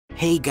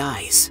Hey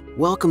guys,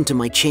 welcome to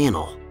my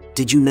channel.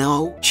 Did you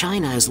know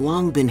China has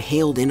long been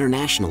hailed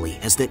internationally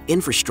as the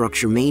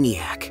infrastructure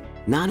maniac,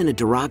 not in a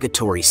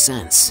derogatory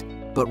sense,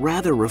 but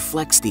rather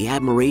reflects the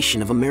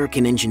admiration of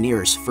American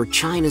engineers for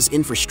China's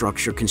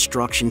infrastructure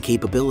construction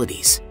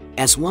capabilities.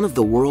 As one of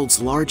the world's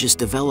largest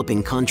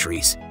developing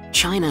countries,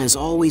 China has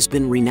always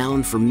been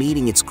renowned for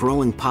meeting its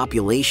growing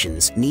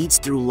population's needs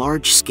through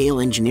large-scale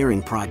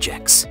engineering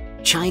projects.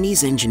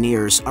 Chinese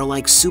engineers are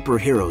like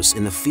superheroes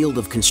in the field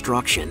of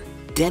construction,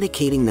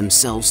 dedicating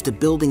themselves to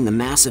building the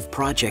massive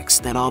projects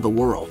that awe the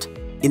world.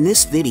 In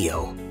this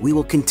video, we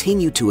will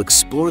continue to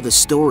explore the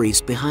stories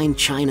behind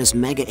China's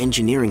mega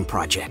engineering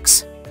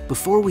projects.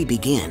 Before we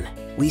begin,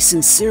 we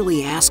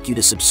sincerely ask you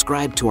to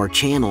subscribe to our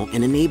channel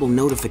and enable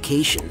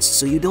notifications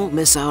so you don't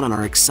miss out on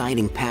our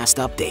exciting past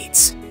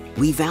updates.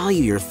 We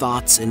value your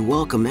thoughts and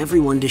welcome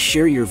everyone to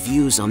share your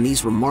views on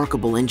these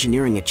remarkable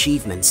engineering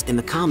achievements in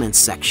the comments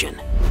section.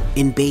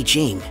 In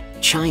Beijing,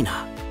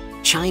 China,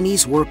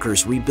 Chinese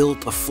workers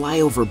rebuilt a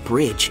flyover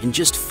bridge in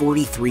just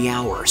 43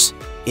 hours.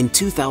 In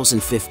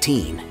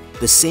 2015,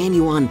 the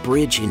Sanyuan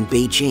Bridge in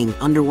Beijing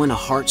underwent a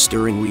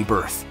heart-stirring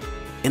rebirth.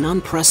 An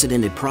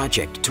unprecedented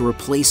project to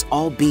replace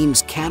all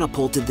beams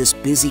catapulted this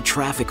busy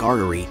traffic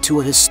artery to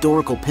a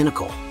historical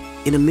pinnacle.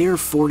 In a mere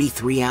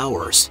 43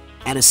 hours,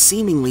 at a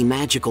seemingly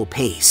magical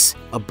pace,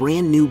 a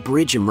brand new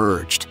bridge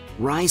emerged,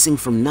 rising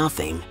from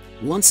nothing,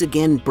 once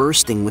again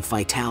bursting with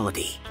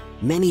vitality.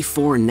 Many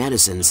foreign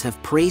netizens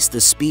have praised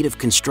the speed of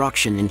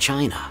construction in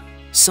China.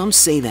 Some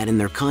say that in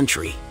their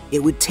country, it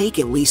would take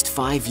at least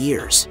 5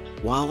 years,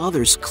 while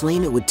others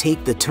claim it would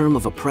take the term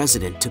of a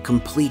president to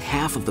complete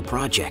half of the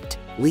project,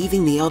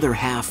 leaving the other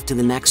half to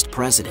the next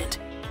president.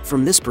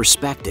 From this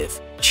perspective,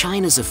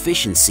 China's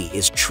efficiency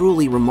is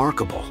truly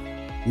remarkable.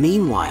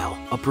 Meanwhile,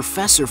 a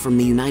professor from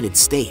the United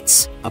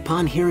States,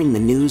 upon hearing the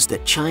news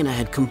that China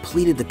had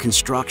completed the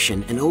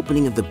construction and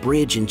opening of the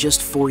bridge in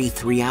just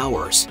 43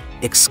 hours,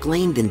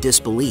 exclaimed in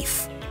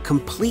disbelief,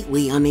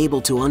 completely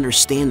unable to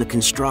understand the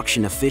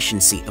construction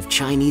efficiency of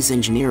Chinese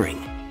engineering.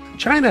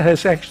 China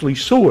has actually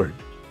soared.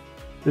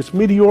 It's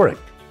meteoric.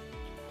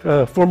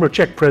 Former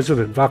Czech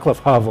President Václav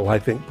Havel, I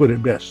think, put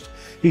it best.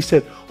 He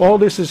said, all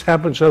this has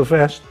happened so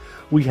fast,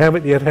 we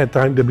haven't yet had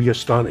time to be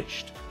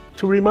astonished.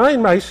 To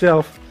remind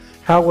myself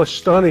how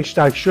astonished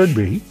I should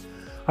be,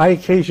 I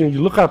occasionally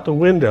look out the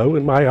window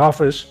in my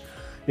office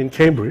in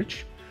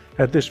Cambridge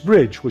at this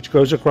bridge which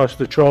goes across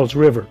the Charles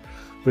River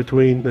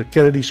between the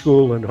Kennedy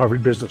School and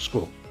Harvard Business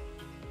School.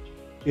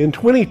 In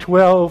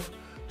 2012,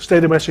 the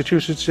state of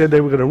Massachusetts said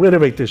they were going to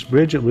renovate this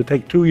bridge. It would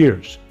take 2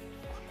 years.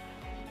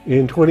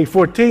 In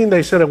 2014,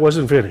 they said it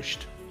wasn't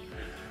finished.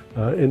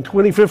 In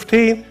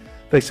 2015,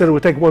 they said it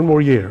would take 1 more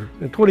year.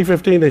 In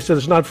 2015, they said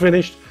it's not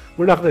finished.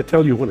 We're not going to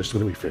tell you when it's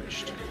going to be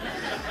finished.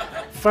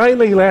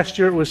 Finally, last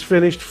year it was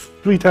finished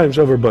 3 times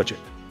over budget.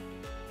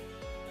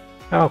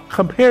 Now,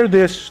 compare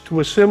this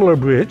to a similar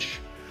bridge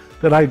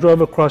that I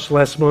drove across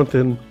last month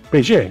in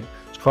Beijing.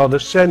 It's called the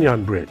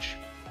Sanyuan Bridge.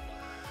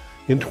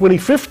 In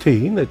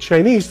 2015, the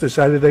Chinese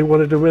decided they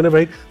wanted to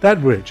renovate that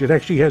bridge. It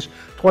actually has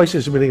twice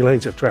as many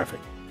lanes of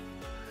traffic.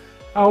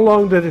 How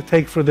long did it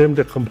take for them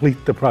to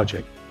complete the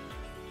project?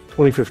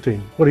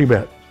 2015. What do you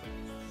bet?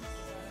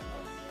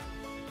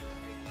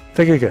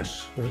 Take a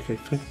guess. Okay.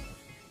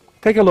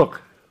 Take a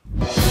look.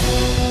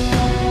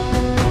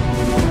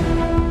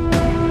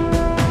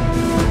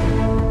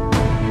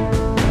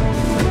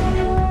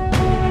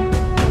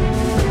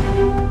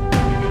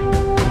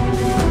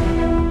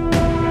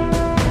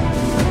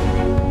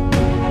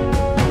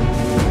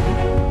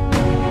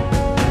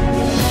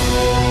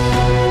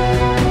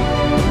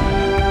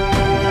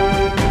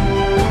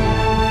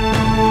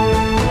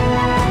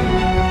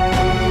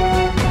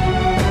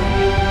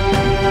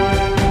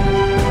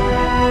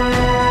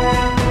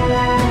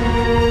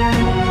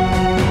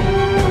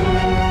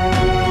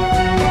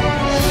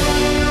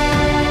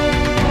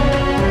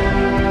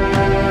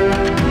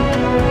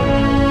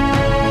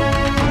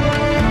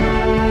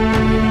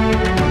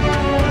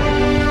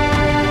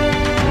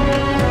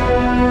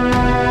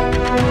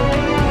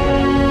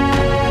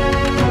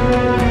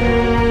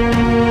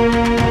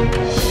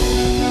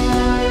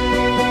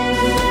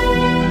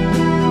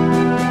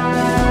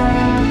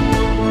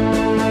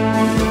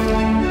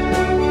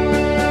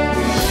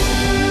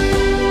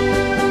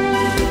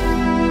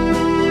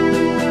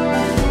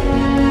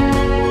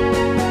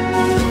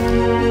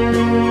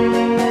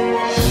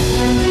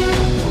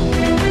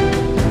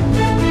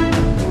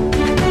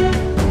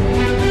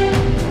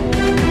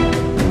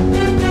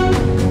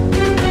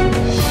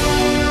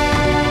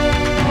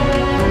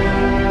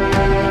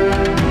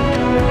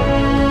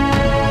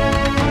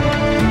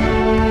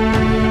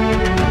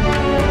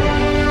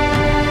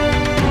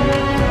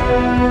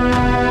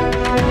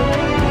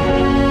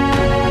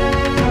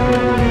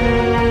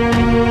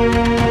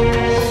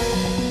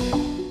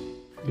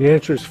 The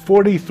answer is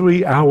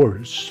 43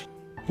 hours.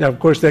 Now, of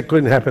course, that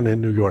couldn't happen in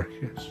New York,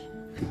 yes.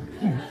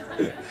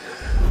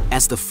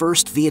 As the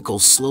first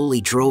vehicles slowly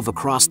drove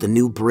across the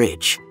new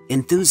bridge,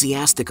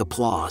 enthusiastic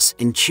applause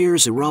and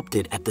cheers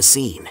erupted at the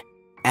scene.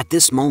 At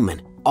this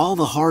moment, All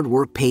the hard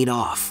work paid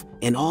off,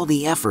 and all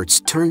the efforts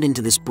turned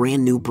into this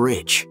brand new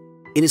bridge.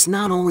 It is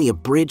not only a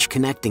bridge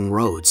connecting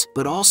roads,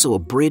 but also a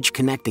bridge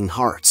connecting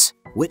hearts,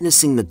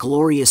 witnessing the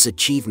glorious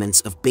achievements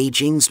of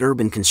Beijing's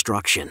urban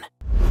construction.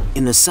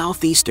 In the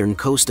southeastern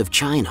coast of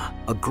China,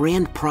 a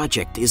grand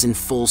project is in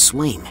full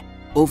swing.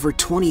 Over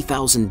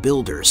 20,000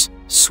 builders,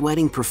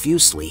 sweating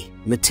profusely,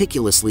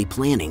 meticulously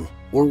planning,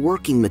 or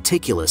working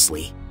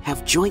meticulously,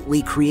 have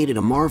jointly created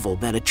a marvel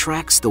that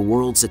attracts the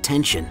world's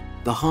attention,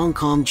 the Hong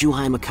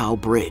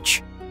Kong-Zhuhai-Macau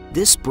Bridge.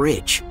 This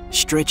bridge,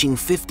 stretching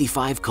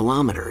 55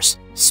 kilometers,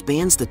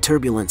 spans the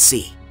turbulent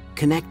sea,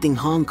 connecting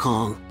Hong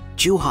Kong,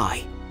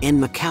 Zhuhai,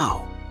 and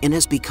Macau, and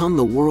has become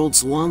the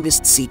world's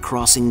longest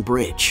sea-crossing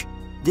bridge.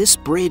 This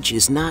bridge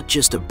is not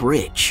just a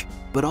bridge,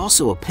 but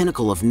also a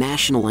pinnacle of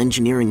national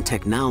engineering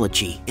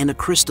technology and a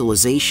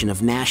crystallization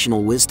of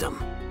national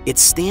wisdom. It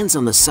stands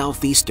on the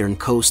southeastern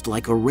coast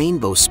like a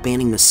rainbow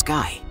spanning the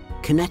sky,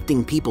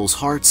 connecting people's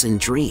hearts and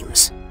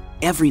dreams.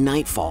 Every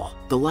nightfall,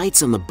 the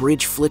lights on the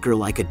bridge flicker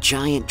like a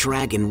giant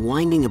dragon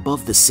winding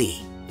above the sea,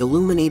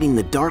 illuminating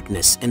the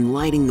darkness and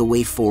lighting the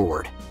way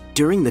forward.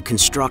 During the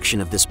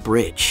construction of this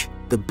bridge,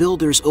 the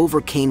builders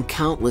overcame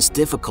countless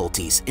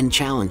difficulties and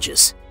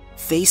challenges.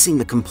 Facing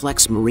the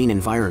complex marine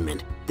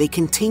environment, they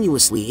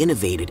continuously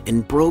innovated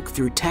and broke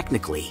through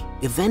technically,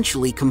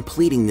 eventually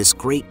completing this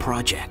great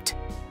project.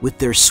 With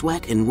their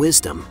sweat and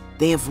wisdom,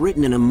 they have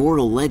written an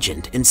immortal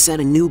legend and set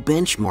a new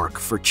benchmark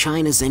for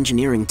China's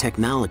engineering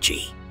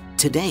technology.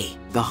 Today,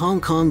 the Hong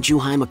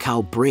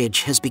Kong-Zhuhai-Macau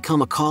Bridge has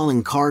become a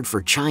calling card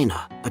for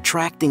China,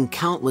 attracting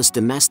countless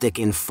domestic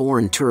and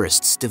foreign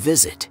tourists to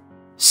visit.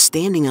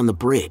 Standing on the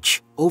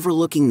bridge,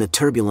 overlooking the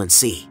turbulent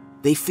sea,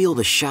 they feel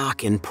the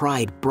shock and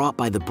pride brought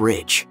by the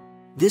bridge.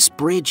 This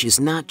bridge is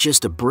not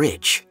just a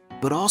bridge,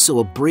 but also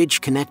a bridge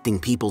connecting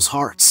people's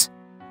hearts.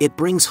 It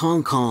brings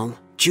Hong Kong,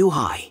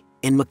 Zhuhai,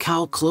 and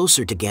Macau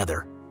closer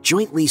together,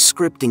 jointly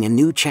scripting a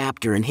new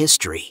chapter in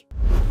history.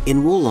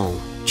 In Wulong,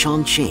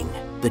 Chongqing,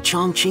 the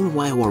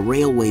Chongqing-Huaihua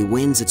Railway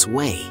wins its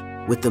way,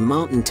 with the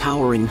mountain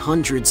towering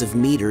hundreds of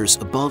meters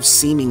above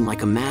seeming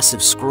like a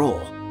massive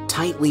scroll,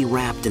 tightly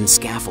wrapped in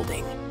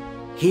scaffolding.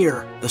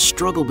 Here, a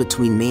struggle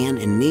between man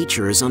and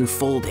nature is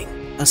unfolding,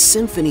 a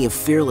symphony of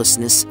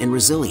fearlessness and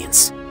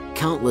resilience.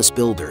 Countless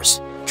builders,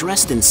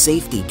 dressed in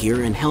safety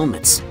gear and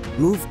helmets,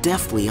 move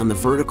deftly on the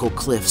vertical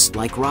cliffs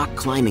like rock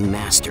climbing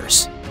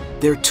masters.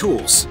 Their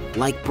tools,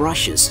 like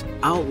brushes,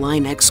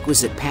 outline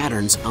exquisite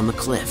patterns on the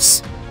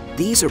cliffs.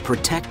 These are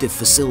protective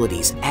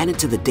facilities added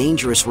to the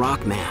dangerous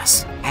rock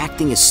mass,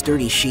 acting as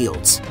sturdy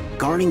shields,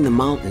 guarding the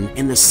mountain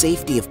and the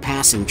safety of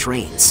passing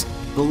trains.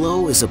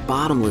 Below is a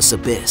bottomless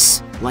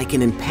abyss, like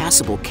an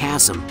impassable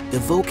chasm,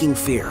 evoking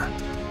fear.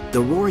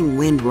 The roaring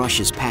wind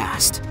rushes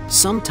past,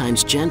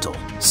 sometimes gentle,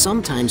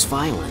 sometimes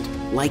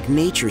violent, like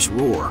nature's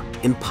roar,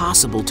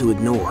 impossible to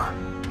ignore.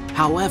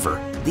 However,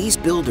 these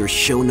builders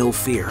show no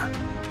fear.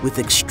 With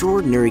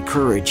extraordinary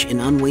courage and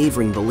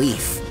unwavering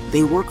belief,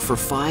 they work for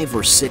 5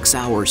 or 6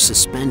 hours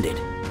suspended,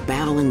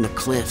 battling the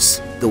cliffs,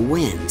 the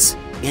winds,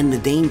 and the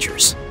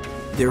dangers.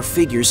 Their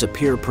figures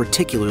appear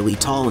particularly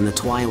tall in the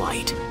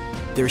twilight.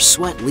 Their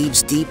sweat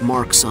leaves deep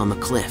marks on the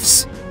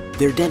cliffs.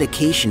 Their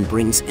dedication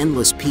brings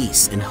endless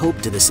peace and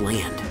hope to this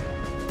land.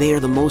 They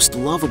are the most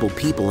lovable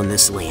people in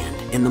this land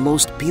and the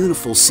most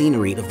beautiful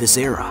scenery of this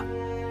era.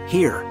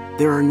 Here,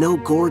 there are no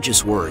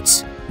gorgeous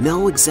words,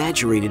 no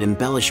exaggerated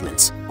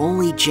embellishments,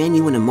 only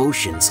genuine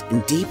emotions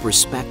and deep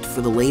respect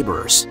for the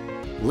laborers.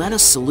 Let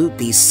us salute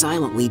these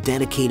silently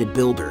dedicated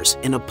builders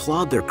and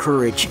applaud their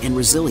courage and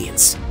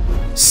resilience.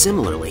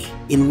 Similarly,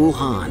 in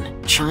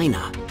Wuhan,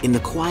 China, in the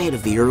quiet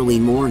of the early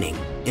morning,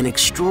 an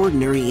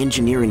extraordinary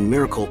engineering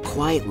miracle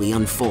quietly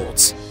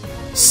unfolds.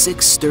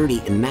 6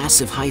 sturdy and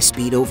massive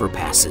high-speed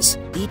overpasses,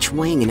 each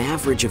weighing an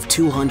average of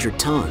 200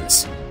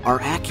 tons,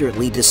 are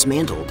accurately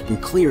dismantled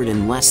and cleared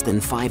in less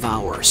than 5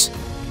 hours.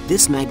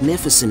 This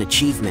magnificent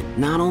achievement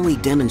not only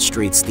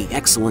demonstrates the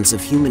excellence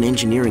of human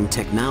engineering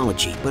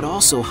technology, but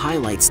also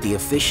highlights the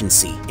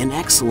efficiency and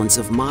excellence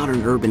of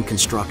modern urban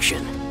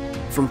construction.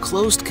 From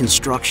closed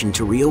construction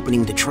to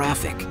reopening to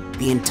traffic,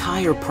 the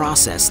entire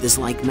process is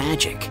like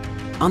magic.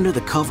 Under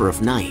the cover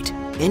of night,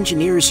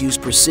 engineers use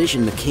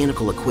precision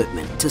mechanical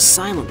equipment to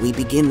silently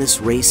begin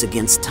this race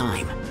against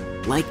time.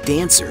 Like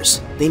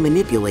dancers, they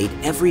manipulate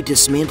every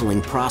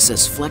dismantling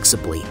process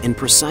flexibly and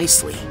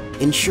precisely,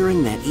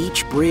 ensuring that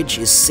each bridge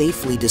is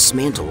safely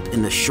dismantled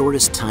in the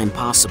shortest time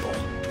possible.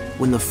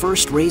 When the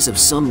first rays of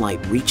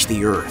sunlight reach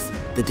the earth,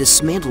 the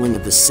dismantling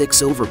of the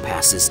 6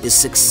 overpasses is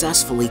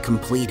successfully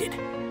completed.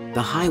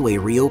 The highway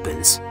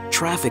reopens,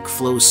 traffic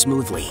flows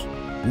smoothly.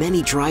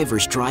 Many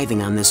drivers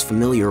driving on this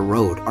familiar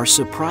road are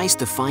surprised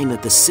to find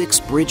that the 6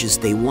 bridges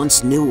they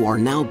once knew are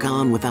now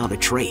gone without a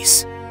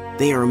trace.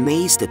 They are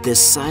amazed at this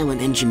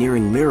silent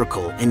engineering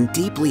miracle and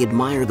deeply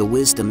admire the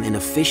wisdom and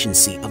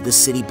efficiency of the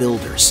city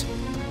builders.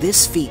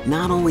 This feat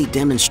not only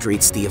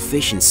demonstrates the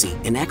efficiency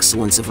and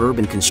excellence of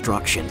urban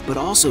construction, but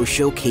also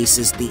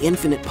showcases the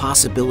infinite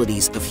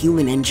possibilities of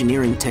human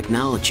engineering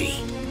technology.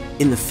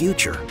 In the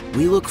future,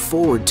 we look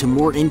forward to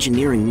more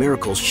engineering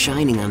miracles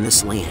shining on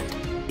this land.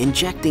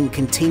 injecting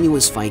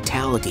continuous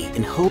vitality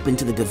and hope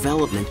into the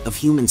development of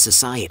human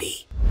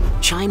society.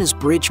 China's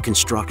bridge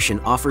construction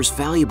offers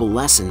valuable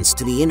lessons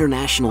to the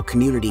international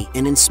community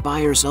and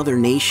inspires other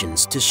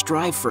nations to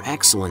strive for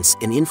excellence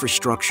in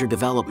infrastructure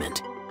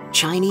development.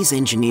 Chinese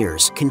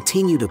engineers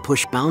continue to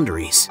push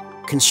boundaries,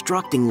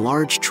 constructing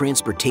large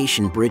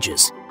transportation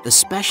bridges,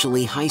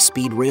 especially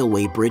high-speed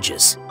railway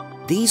bridges.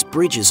 These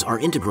bridges are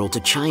integral to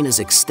China's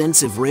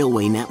extensive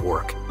railway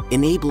network,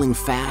 enabling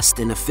fast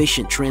and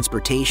efficient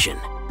transportation.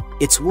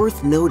 It's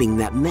worth noting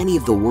that many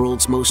of the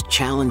world's most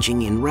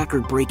challenging and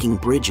record-breaking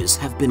bridges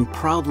have been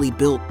proudly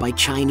built by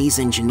Chinese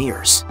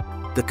engineers.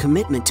 The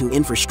commitment to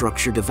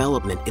infrastructure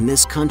development in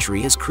this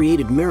country has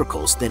created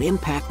miracles that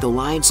impact the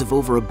lives of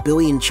over 1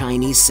 billion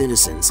Chinese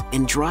citizens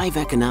and drive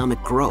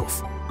economic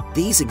growth.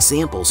 These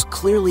examples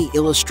clearly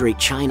illustrate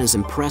China's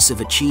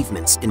impressive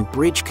achievements in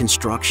bridge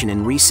construction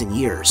in recent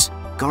years,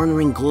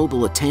 garnering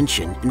global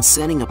attention and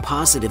setting a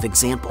positive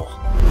example.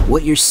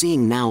 What you're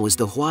seeing now is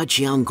the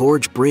Huajiang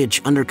Gorge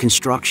Bridge under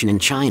construction in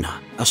China,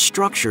 a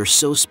structure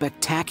so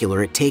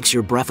spectacular it takes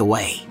your breath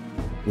away.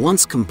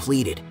 Once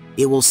completed,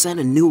 it will set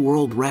a new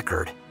world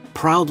record,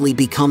 proudly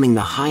becoming the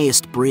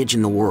highest bridge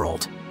in the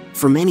world.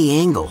 From any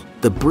angle,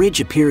 the bridge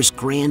appears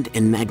grand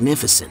and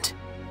magnificent.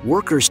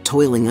 Workers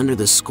toiling under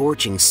the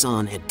scorching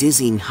sun at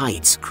dizzying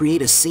heights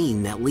create a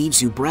scene that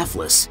leaves you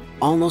breathless,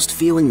 almost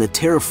feeling the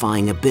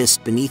terrifying abyss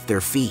beneath their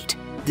feet.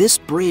 This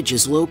bridge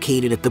is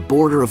located at the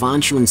border of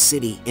Anshun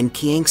City and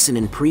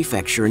Kiangsanan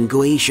Prefecture in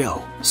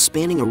Guizhou,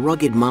 spanning a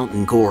rugged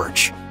mountain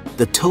gorge.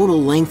 The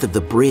total length of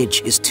the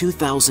bridge is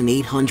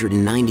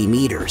 2,890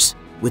 meters,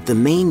 with the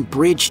main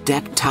bridge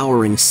deck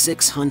towering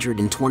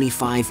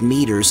 625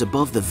 meters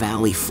above the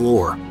valley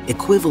floor,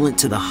 equivalent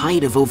to the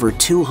height of over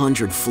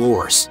 200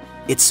 floors.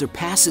 It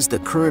surpasses the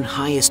current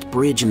highest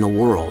bridge in the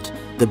world,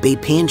 the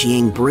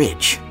Beipanjiang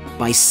Bridge,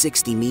 by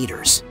 60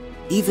 meters.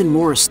 Even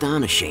more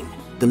astonishing,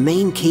 the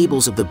main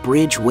cables of the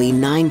bridge weigh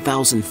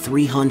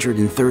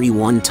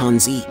 9,331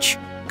 tons each,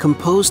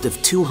 composed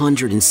of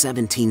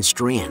 217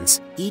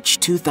 strands, each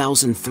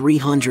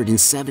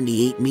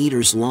 2,378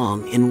 meters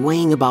long and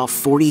weighing about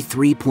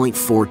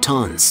 43.4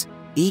 tons.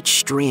 Each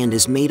strand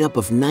is made up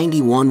of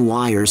 91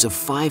 wires of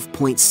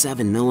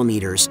 5.7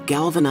 millimeters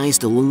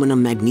galvanized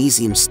aluminum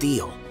magnesium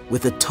steel,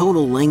 with a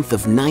total length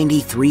of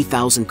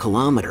 93,000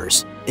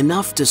 kilometers,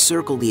 enough to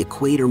circle the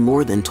equator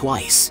more than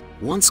twice.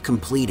 Once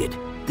completed,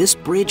 this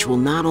bridge will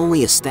not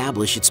only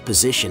establish its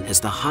position as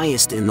the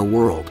highest in the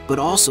world, but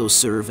also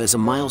serve as a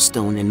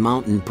milestone in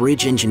mountain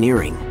bridge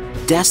engineering,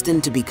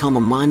 destined to become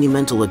a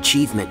monumental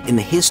achievement in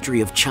the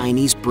history of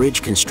Chinese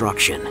bridge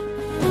construction.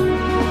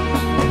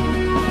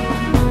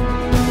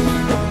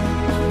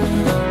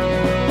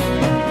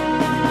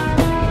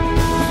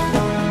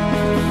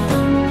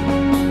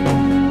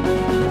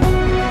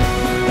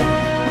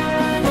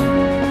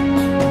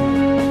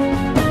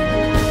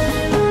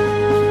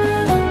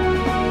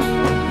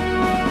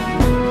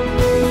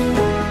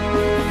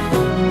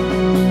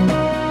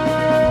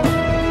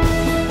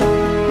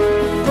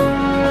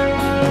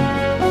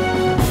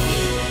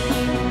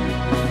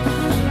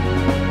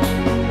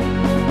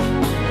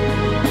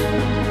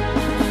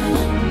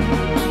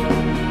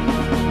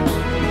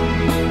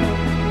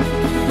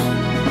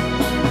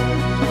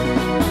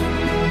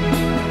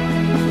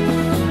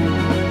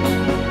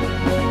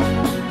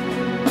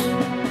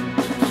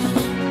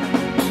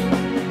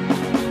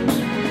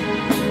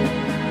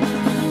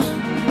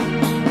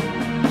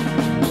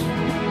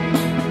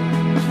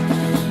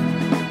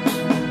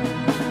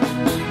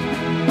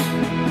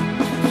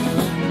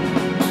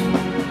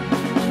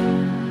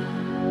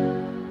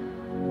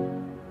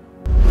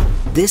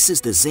 This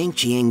is the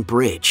Zhangjiang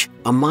Bridge,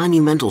 a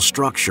monumental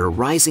structure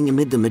rising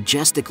amid the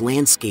majestic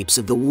landscapes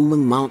of the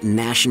Wulong Mountain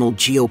National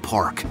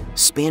Geopark,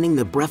 spanning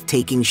the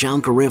breathtaking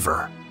Zhangke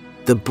River.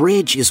 The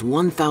bridge is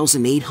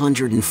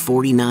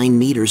 1,849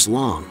 meters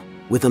long,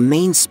 with a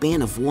main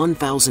span of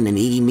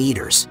 1,080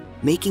 meters,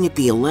 making it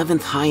the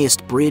 11th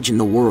highest bridge in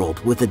the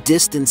world with a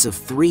distance of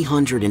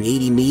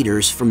 380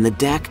 meters from the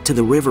deck to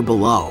the river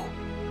below.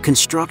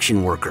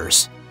 Construction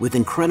workers, with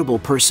incredible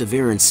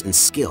perseverance and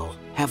skill,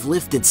 have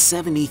lifted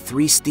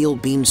 73 steel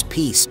beams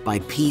piece by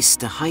piece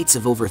to heights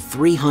of over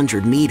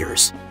 300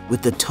 meters,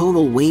 with the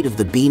total weight of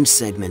the beam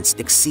segments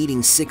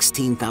exceeding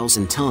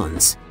 16,000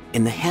 tons,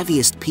 and the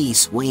heaviest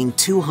piece weighing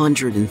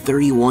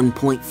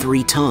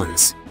 231.3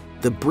 tons.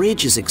 The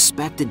bridge is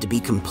expected to be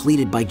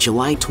completed by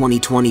July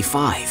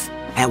 2025,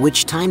 at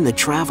which time the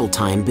travel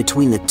time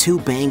between the two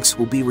banks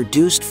will be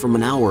reduced from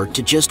an hour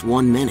to just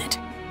 1 minute.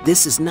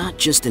 This is not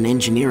just an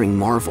engineering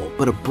marvel,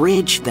 but a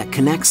bridge that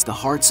connects the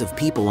hearts of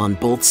people on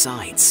both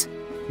sides.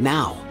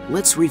 Now,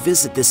 let's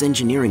revisit this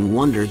engineering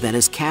wonder that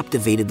has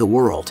captivated the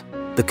world.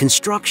 The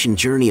construction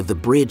journey of the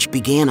bridge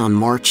began on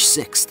March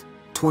 6,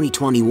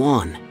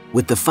 2021,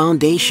 with the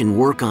foundation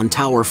work on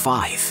Tower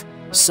 5.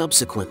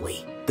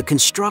 Subsequently, the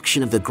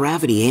construction of the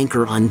gravity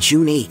anchor on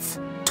June 8,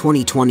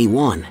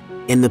 2021,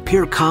 and the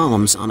pier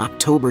columns on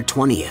October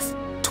 20,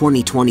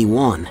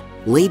 2021,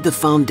 laid the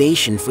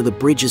foundation for the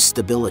bridge's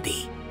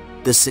stability.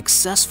 The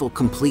successful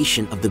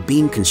completion of the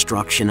beam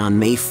construction on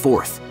May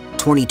 4,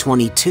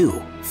 2022,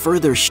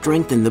 further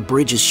strengthened the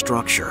bridge's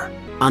structure.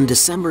 On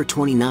December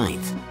 29,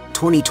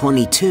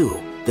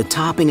 2022, the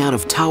topping out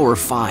of Tower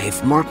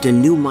 5 marked a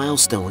new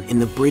milestone in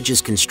the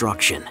bridge's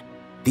construction.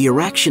 The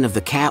erection of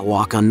the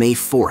catwalk on May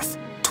 4,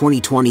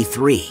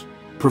 2023,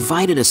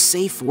 provided a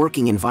safe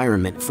working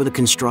environment for the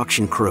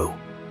construction crew.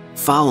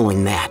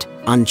 Following that,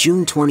 on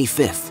June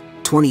 25,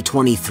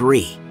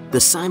 2023, the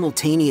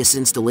simultaneous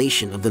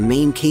installation of the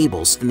main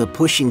cables and the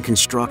pushing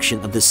construction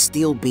of the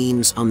steel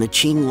beams on the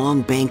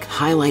Qinglong Bank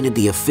highlighted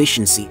the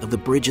efficiency of the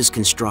bridge's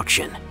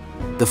construction.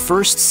 The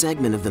first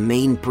segment of the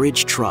main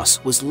bridge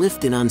truss was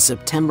lifted on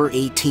September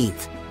 18,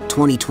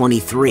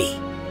 2023,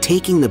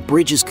 taking the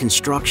bridge's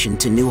construction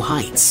to new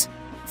heights.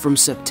 From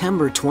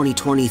September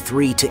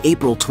 2023 to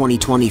April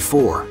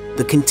 2024,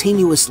 the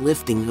continuous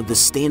lifting of the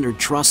standard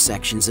truss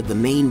sections of the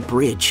main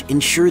bridge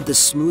ensured the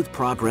smooth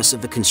progress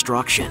of the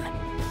construction.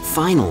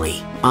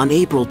 Finally, on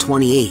April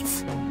 28,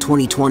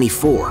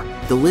 2024,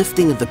 the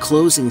lifting of the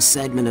closing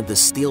segment of the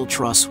steel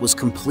truss was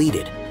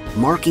completed,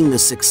 marking the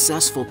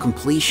successful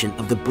completion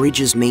of the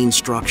bridge's main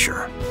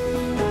structure.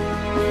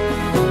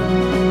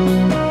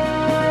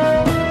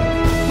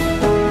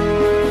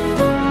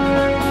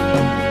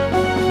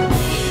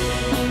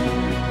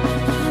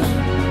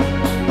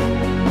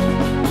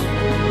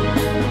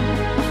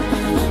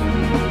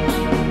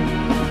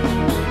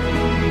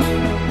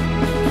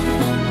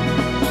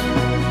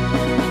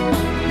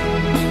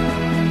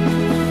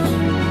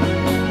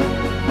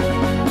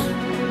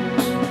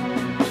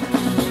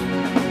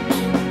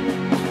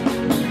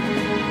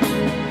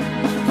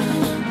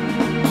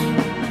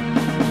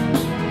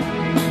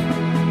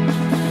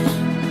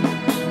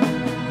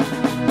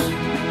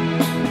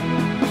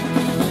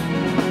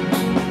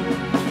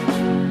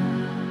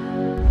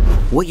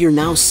 What you're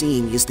now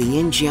seeing is the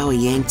Yangjiao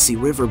Yangtze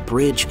River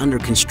Bridge under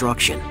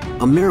construction,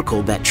 a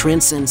miracle that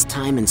transcends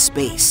time and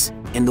space,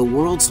 and the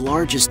world's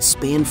largest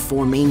span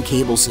 4 main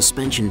cable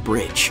suspension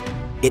bridge.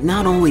 It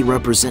not only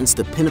represents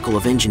the pinnacle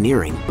of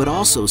engineering, but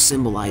also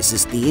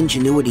symbolizes the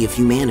ingenuity of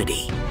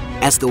humanity.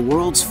 As the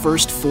world's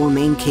first 4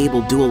 main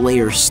cable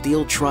dual-layer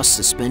steel truss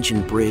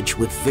suspension bridge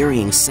with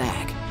varying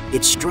sag,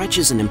 it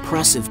stretches an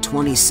impressive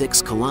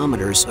 26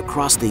 kilometers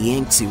across the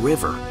Yangtze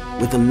River,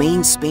 with a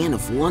main span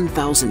of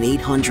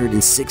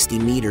 1,860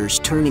 meters,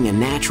 turning a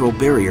natural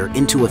barrier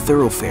into a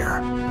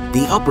thoroughfare.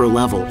 The upper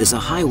level is a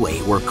highway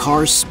where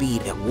cars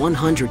speed at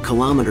 100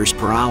 kilometers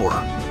per hour,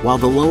 while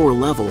the lower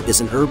level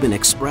is an urban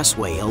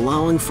expressway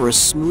allowing for a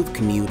smooth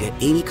commute at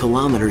 80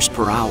 kilometers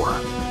per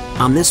hour.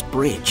 On this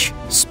bridge,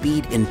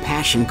 speed and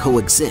passion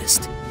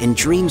coexist, and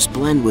dreams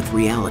blend with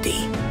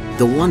reality.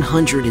 The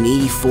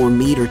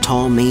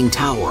 184-meter-tall main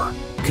tower,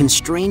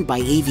 constrained by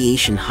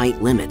aviation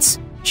height limits,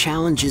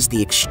 challenges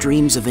the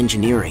extremes of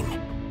engineering.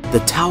 The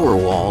tower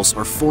walls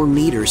are 4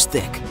 meters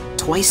thick,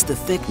 twice the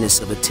thickness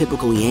of a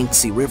typical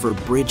Yangtze River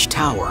bridge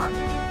tower.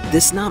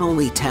 This not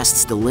only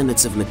tests the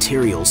limits of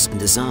materials and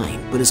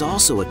design, but is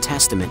also a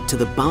testament to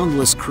the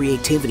boundless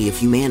creativity of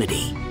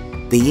humanity.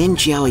 The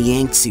Yangjiao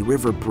Yangtze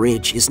River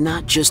Bridge is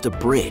not just a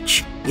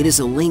bridge, it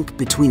is a link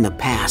between the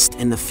past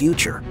and the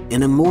future,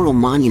 an immortal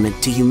monument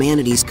to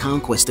humanity's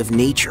conquest of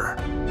nature.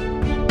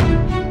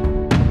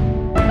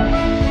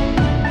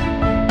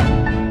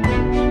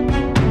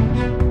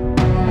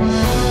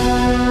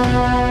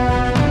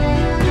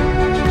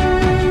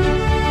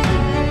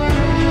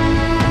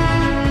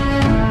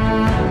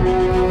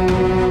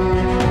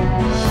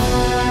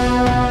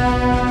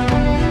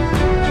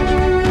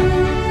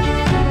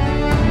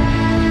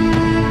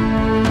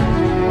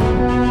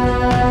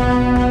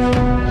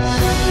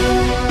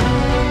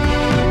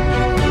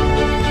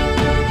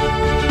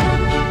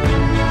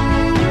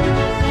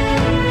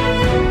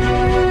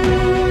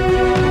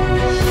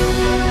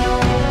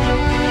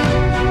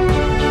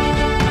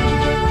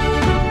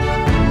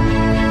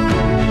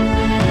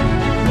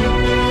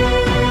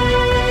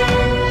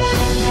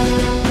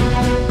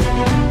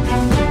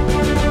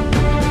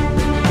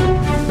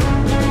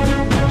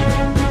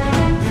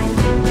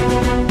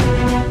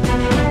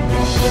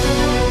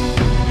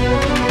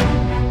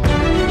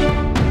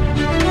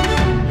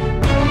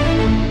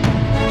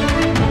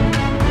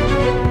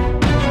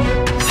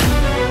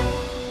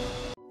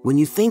 When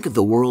you think of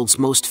the world's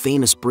most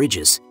famous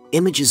bridges,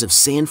 images of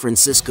San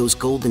Francisco's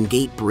Golden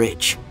Gate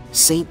Bridge,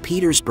 St.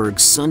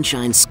 Petersburg's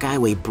Sunshine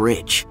Skyway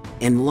Bridge,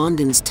 and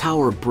London's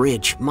Tower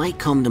Bridge might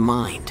come to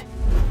mind.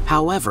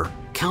 However,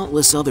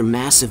 countless other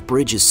massive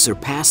bridges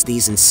surpass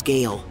these in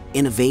scale,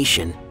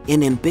 innovation,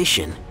 and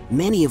ambition,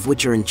 many of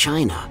which are in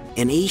China,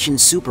 an Asian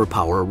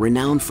superpower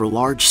renowned for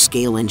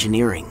large-scale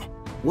engineering.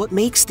 What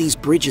makes these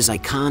bridges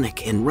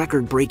iconic and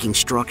record-breaking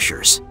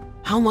structures?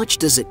 How much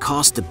does it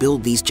cost to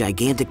build these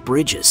gigantic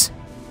bridges?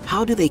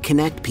 How do they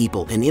connect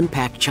people and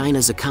impact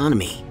China's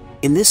economy?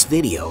 In this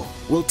video,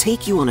 we'll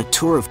take you on a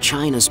tour of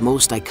China's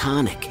most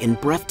iconic and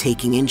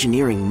breathtaking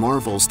engineering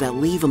marvels that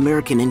leave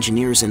American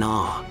engineers in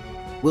awe.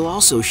 We'll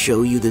also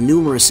show you the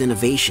numerous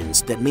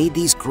innovations that made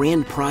these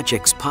grand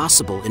projects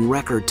possible in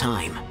record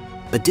time.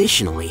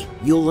 Additionally,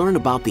 you'll learn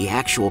about the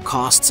actual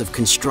costs of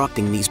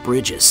constructing these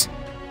bridges.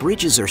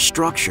 Bridges are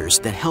structures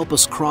that help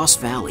us cross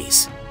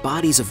valleys,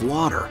 bodies of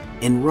water,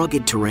 and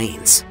rugged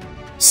terrains.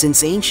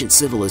 Since ancient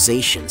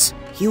civilizations,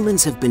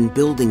 humans have been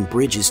building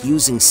bridges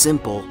using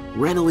simple,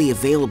 readily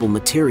available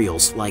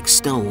materials like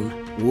stone,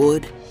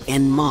 wood,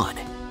 and mud.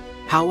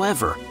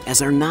 However,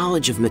 as our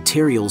knowledge of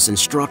materials and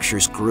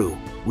structures grew,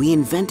 we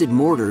invented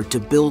mortar to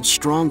build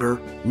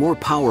stronger, more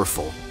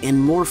powerful, and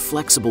more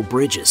flexible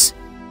bridges.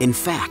 In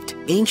fact,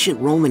 ancient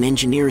Roman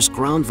engineers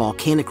ground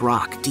volcanic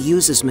rock to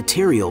use as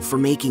material for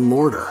making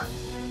mortar.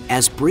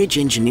 As bridge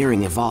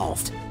engineering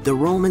evolved, the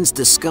Romans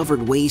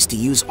discovered ways to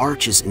use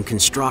arches in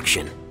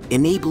construction,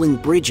 enabling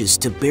bridges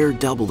to bear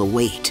double the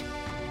weight.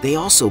 They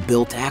also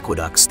built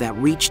aqueducts that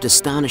reached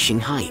astonishing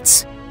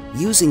heights.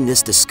 Using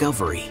this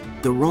discovery,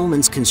 the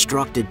Romans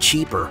constructed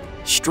cheaper,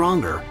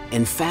 stronger,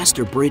 and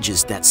faster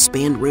bridges that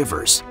spanned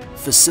rivers,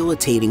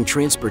 facilitating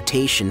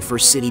transportation for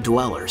city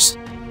dwellers.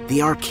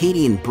 The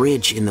Arcadian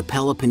Bridge in the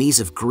Peloponnese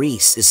of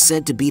Greece is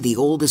said to be the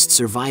oldest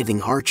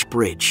surviving arch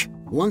bridge,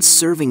 once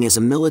serving as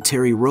a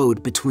military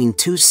road between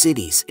two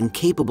cities and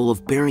capable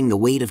of bearing the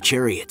weight of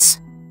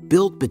chariots.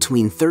 Built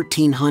between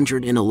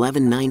 1300 and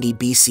 1190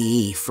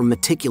 BCE from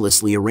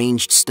meticulously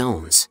arranged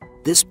stones,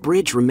 this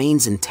bridge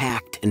remains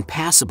intact and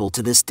passable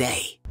to this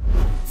day.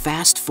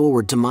 Fast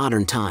forward to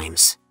modern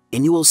times,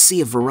 and you will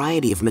see a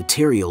variety of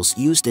materials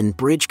used in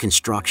bridge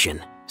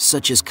construction,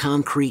 such as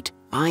concrete,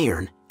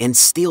 iron, and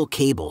steel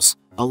cables,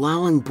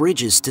 allowing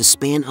bridges to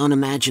span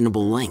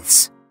unimaginable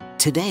lengths.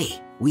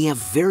 Today, we have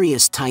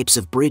various types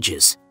of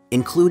bridges,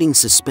 including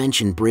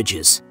suspension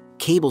bridges,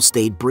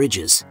 cable-stayed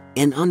bridges,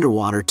 and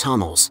underwater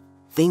tunnels,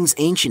 things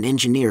ancient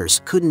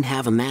engineers couldn't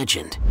have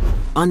imagined.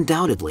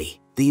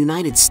 Undoubtedly, the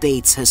United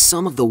States has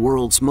some of the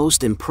world's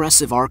most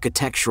impressive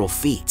architectural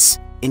feats,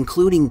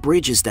 including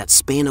bridges that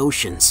span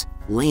oceans,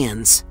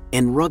 lands,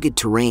 and rugged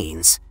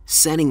terrains,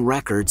 setting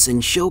records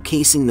and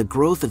showcasing the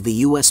growth of the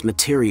U.S.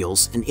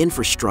 materials and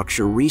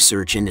infrastructure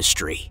research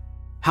industry.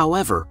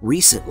 However,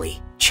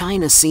 recently,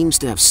 China seems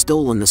to have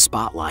stolen the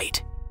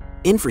spotlight.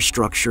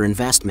 Infrastructure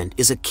investment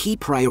is a key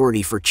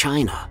priority for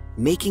China,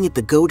 making it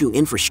the go-to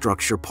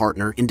infrastructure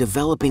partner in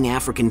developing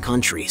African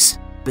countries.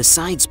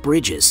 Besides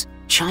bridges,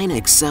 China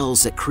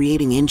excels at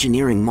creating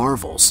engineering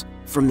marvels,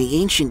 from the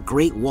ancient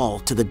Great Wall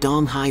to the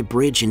Donghai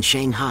Bridge in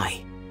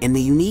Shanghai, and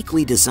the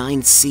uniquely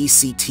designed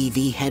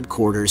CCTV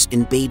headquarters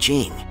in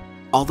Beijing.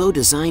 Although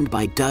designed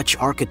by Dutch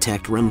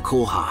architect Rem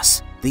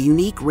Koolhaas, the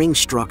unique ring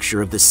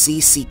structure of the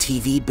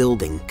CCTV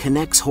building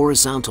connects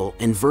horizontal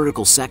and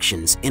vertical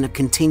sections in a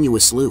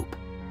continuous loop.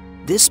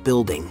 This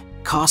building,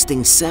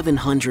 costing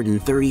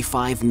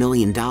 $735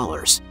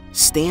 million,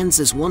 stands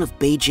as one of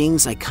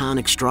Beijing's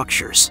iconic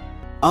structures.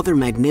 Other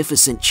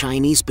magnificent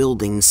Chinese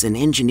buildings and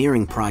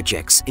engineering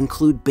projects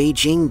include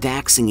Beijing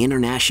Daxing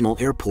International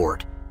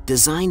Airport,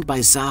 designed by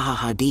Zaha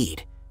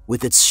Hadid,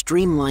 with its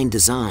streamlined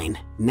design,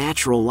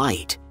 natural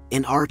light,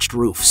 and arched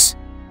roofs.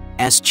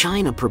 As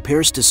China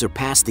prepares to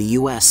surpass the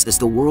US as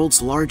the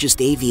world's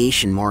largest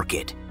aviation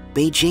market,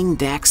 Beijing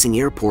Daxing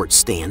Airport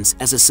stands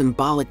as a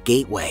symbolic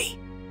gateway.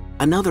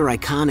 Another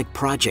iconic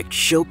project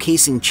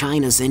showcasing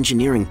China's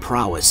engineering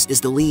prowess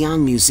is the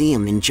Liang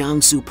Museum in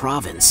Jiangsu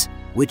Province,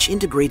 which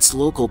integrates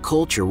local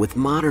culture with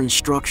modern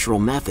structural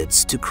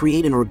methods to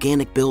create an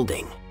organic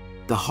building.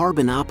 The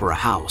Harbin Opera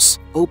House,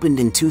 opened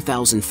in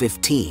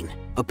 2015,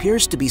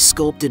 appears to be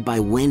sculpted by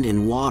wind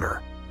and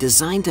water,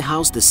 designed to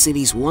house the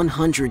city's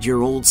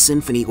 100-year-old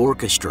symphony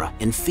orchestra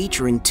and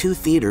featuring 2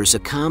 theaters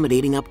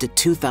accommodating up to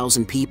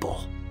 2,000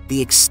 people.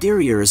 The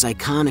exterior is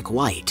iconic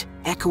white,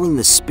 echoing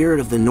the spirit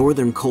of the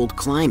northern cold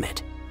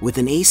climate, with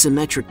an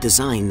asymmetric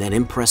design that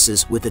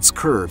impresses with its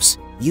curves,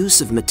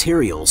 use of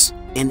materials,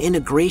 and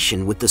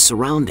integration with the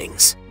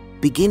surroundings.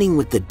 Beginning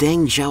with the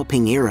Deng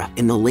Xiaoping era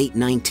in the late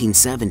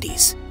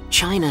 1970s,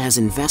 China has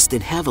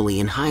invested heavily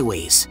in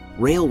highways,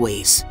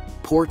 railways,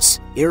 ports,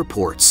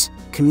 airports,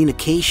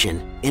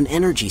 communication, and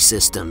energy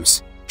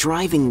systems,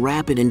 driving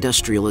rapid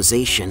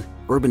industrialization,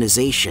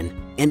 urbanization,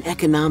 and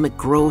economic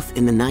growth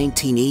in the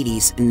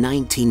 1980s and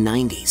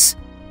 1990s.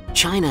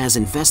 China has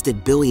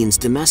invested billions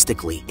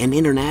domestically and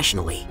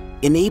internationally,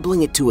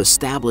 enabling it to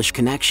establish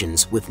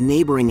connections with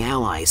neighboring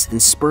allies and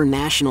spur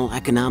national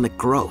economic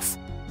growth.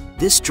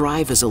 This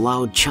drive has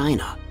allowed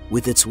China,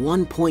 with its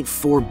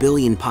 1.4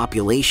 billion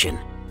population,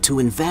 to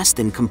invest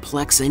in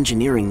complex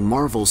engineering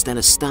marvels that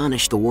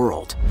astonish the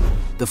world.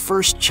 The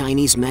first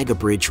Chinese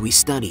megabridge we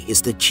study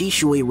is the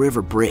Qishui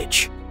River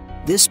Bridge.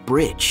 This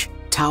bridge,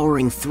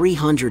 towering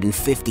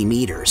 350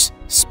 meters,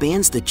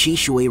 spans the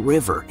Qishui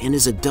River and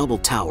is a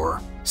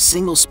double-tower,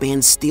 single-span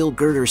steel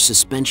girder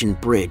suspension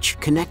bridge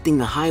connecting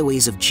the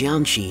highways of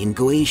Jiangxi in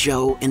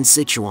Guizhou and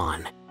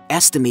Sichuan.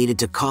 Estimated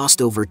to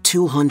cost over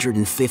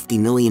 $250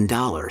 million,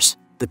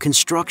 the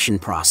construction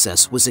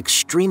process was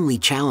extremely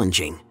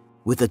challenging,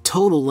 with a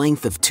total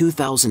length of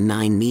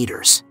 2,009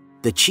 meters.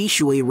 The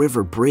Qishui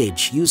River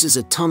Bridge uses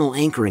a tunnel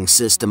anchoring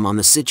system on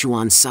the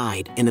Sichuan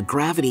side and a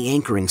gravity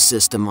anchoring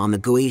system on the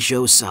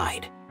Guizhou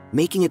side.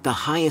 making it the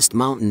highest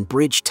mountain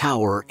bridge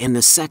tower and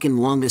the second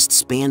longest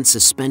span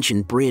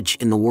suspension bridge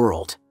in the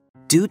world.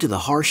 Due to the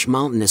harsh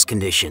mountainous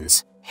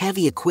conditions,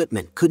 heavy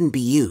equipment couldn't be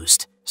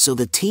used, so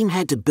the team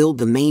had to build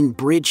the main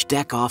bridge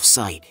deck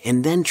off-site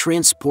and then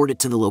transport it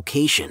to the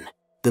location.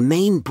 The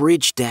main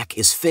bridge deck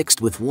is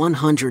fixed with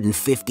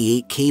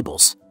 158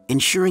 cables,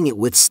 ensuring it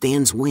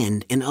withstands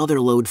wind and other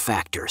load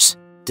factors.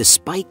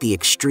 Despite the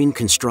extreme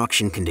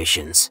construction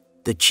conditions,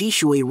 the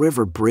Chishui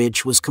River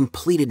Bridge was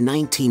completed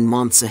 19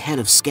 months ahead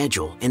of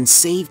schedule and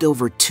saved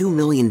over $2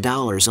 million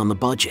on the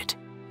budget.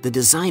 The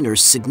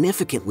designers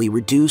significantly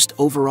reduced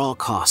overall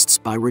costs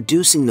by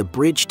reducing the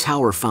bridge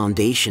tower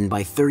foundation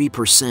by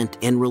 30%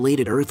 and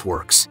related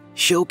earthworks,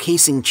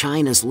 showcasing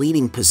China's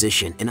leading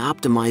position in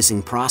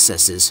optimizing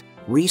processes,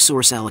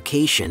 resource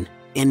allocation,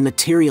 and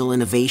material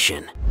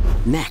innovation.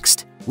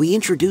 Next, we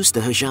introduced the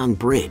Hejiang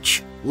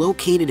Bridge,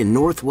 located in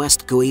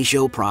northwest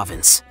Guizhou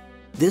province.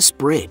 This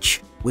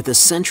bridge, with a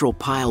central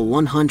pile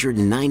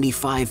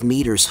 195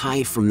 meters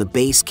high from the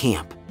base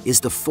camp, is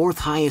the fourth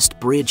highest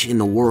bridge in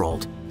the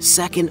world,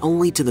 second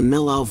only to the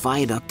Millau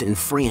Viaduct in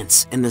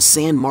France and the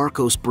San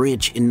Marcos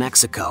Bridge in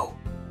Mexico.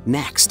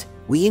 Next,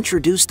 we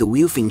introduced the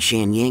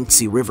Wufingshan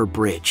Yangtze River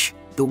Bridge,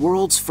 the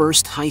world's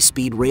first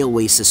high-speed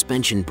railway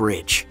suspension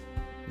bridge.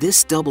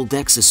 This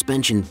double-deck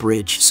suspension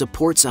bridge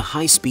supports a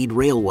high-speed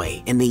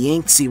railway and the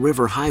Yangtze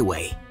River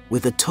Highway,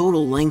 with a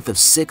total length of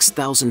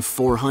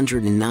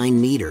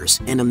 6,409 meters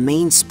and a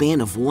main span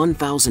of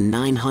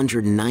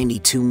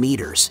 1,992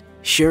 meters,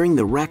 sharing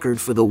the record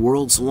for the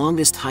world's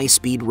longest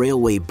high-speed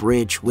railway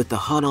bridge with the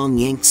Hedong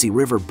Yangtze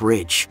River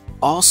Bridge,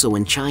 also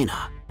in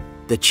China.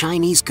 The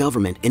Chinese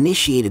government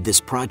initiated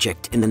this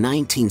project in the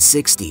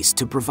 1960s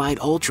to provide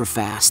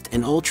ultra-fast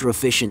and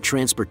ultra-efficient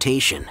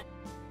transportation.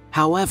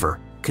 However,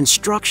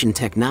 construction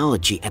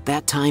technology at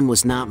that time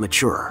was not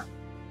mature.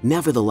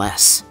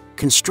 Nevertheless,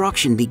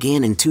 construction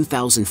began in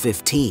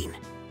 2015,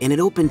 and it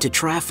opened to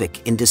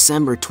traffic in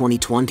December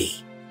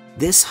 2020.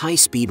 This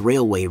high-speed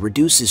railway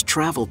reduces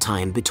travel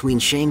time between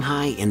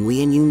Shanghai and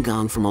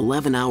Lianyungang from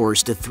 11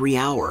 hours to 3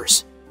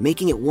 hours,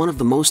 making it one of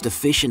the most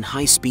efficient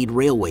high-speed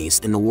railways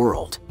in the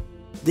world.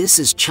 This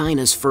is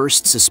China's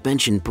first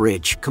suspension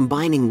bridge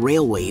combining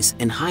railways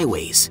and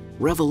highways,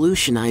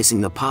 revolutionizing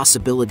the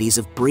possibilities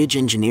of bridge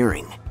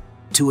engineering.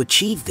 To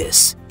achieve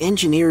this,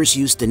 engineers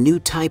used a new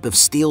type of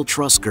steel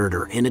truss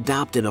girder and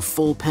adopted a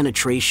full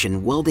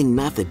penetration welding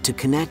method to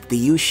connect the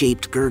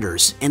U-shaped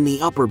girders and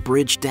the upper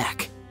bridge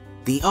deck.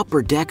 The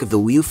upper deck of the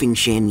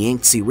Wufingshan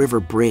Yangtze River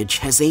Bridge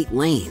has 8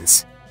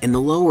 lanes, and the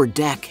lower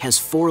deck has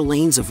 4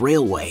 lanes of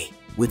railway,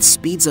 with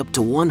speeds up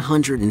to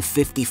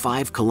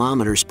 155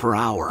 kilometers per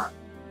hour.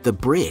 The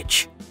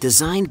bridge,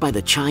 designed by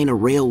the China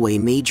Railway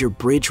Major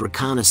Bridge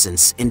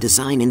Reconnaissance and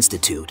Design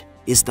Institute,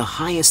 is the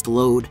highest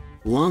load,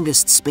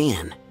 longest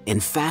span,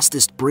 and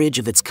fastest bridge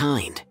of its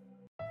kind.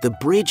 The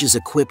bridge is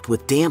equipped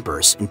with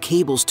dampers and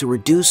cables to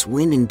reduce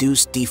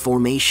wind-induced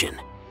deformation.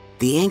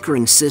 The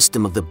anchoring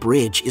system of the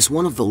bridge is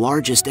one of the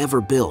largest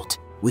ever built,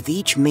 with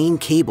each main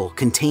cable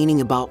containing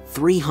about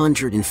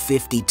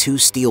 352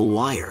 steel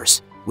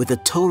wires, with a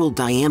total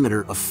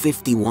diameter of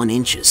 51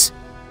 inches.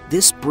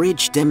 This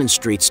bridge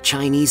demonstrates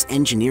Chinese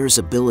engineers'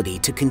 ability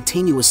to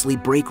continuously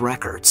break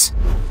records.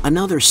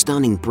 Another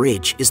stunning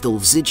bridge is the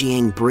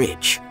Liujiang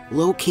Bridge,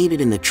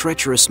 located in the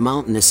treacherous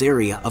mountainous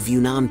area of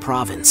Yunnan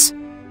Province.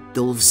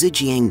 The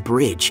Liujiang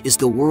Bridge is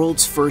the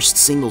world's first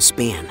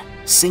single-span,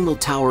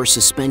 single-tower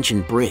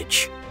suspension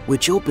bridge,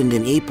 which opened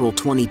in April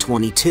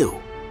 2022.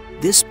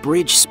 This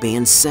bridge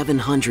spans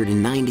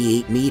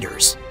 798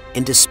 meters,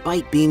 and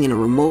despite being in a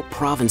remote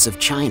province of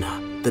China,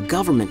 the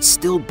government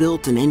still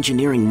built an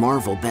engineering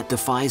marvel that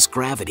defies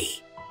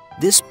gravity.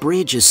 This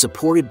bridge is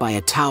supported by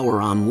a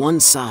tower on one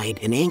side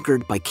and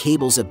anchored by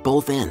cables at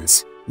both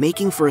ends,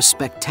 making for a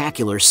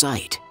spectacular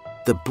sight.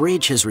 The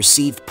bridge has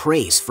received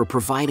praise for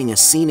providing a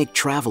scenic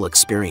travel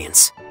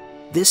experience.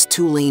 This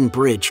 2-lane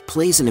bridge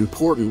plays an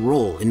important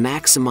role in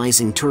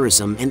maximizing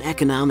tourism and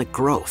economic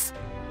growth.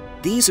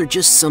 These are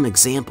just some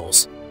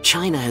examples.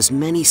 China has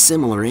many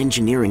similar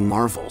engineering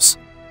marvels.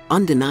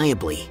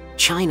 Undeniably,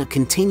 China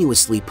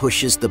continuously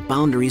pushes the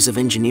boundaries of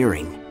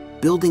engineering,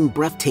 building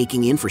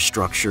breathtaking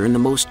infrastructure in the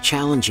most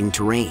challenging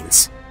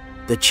terrains.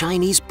 The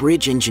Chinese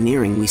bridge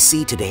engineering we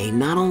see today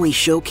not only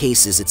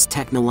showcases its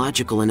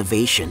technological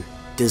innovation,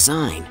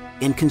 design,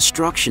 and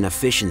construction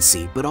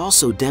efficiency but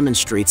also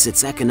demonstrates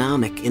its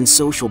economic and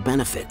social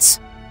benefits.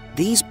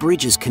 These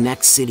bridges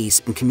connect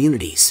cities and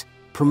communities,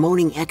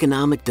 promoting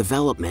economic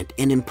development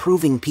and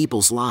improving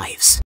people's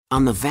lives.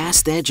 On the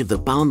vast edge of the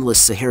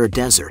boundless Sahara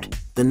Desert,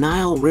 the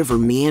Nile River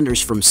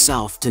meanders from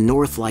south to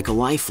north like a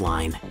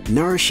lifeline,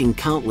 nourishing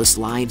countless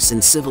lives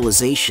and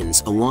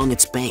civilizations along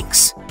its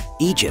banks.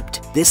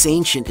 Egypt, this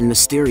ancient and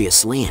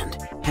mysterious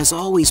land, has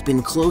always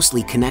been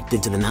closely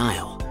connected to the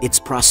Nile. Its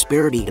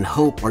prosperity and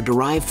hope are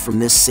derived from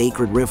this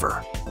sacred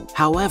river.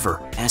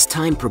 However, as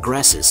time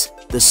progresses,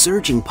 the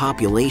surging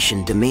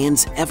population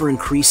demands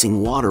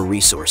ever-increasing water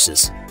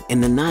resources,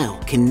 and the Nile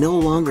can no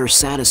longer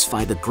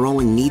satisfy the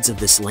growing needs of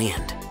this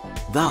land.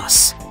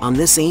 Thus, on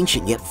this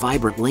ancient yet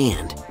vibrant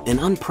land, an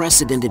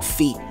unprecedented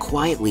feat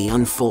quietly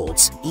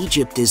unfolds.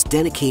 Egypt is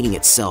dedicating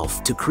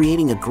itself to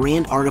creating a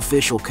grand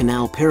artificial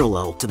canal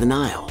parallel to the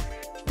Nile.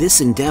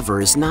 This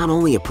endeavor is not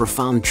only a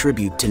profound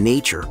tribute to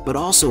nature, but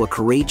also a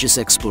courageous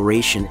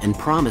exploration and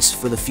promise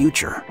for the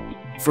future.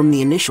 From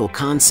the initial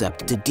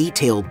concept to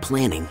detailed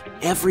planning,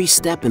 every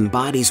step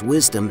embodies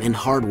wisdom and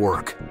hard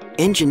work.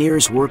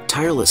 Engineers work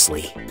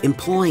tirelessly,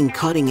 employing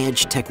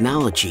cutting-edge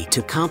technology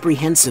to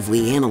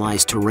comprehensively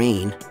analyze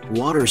terrain,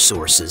 water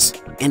sources,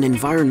 and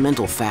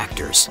environmental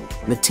factors,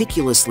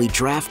 meticulously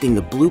drafting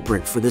the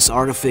blueprint for this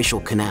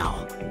artificial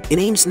canal. It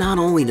aims not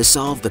only to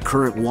solve the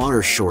current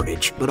water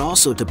shortage, but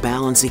also to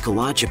balance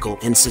ecological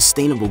and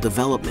sustainable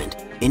development,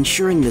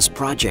 ensuring this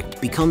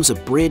project becomes a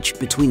bridge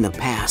between the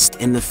past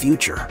and the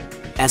future.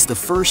 As the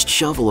first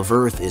shovel of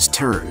earth is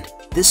turned,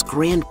 this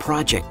grand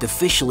project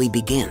officially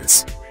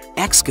begins.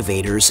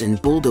 Excavators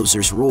and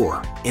bulldozers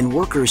roar, and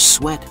workers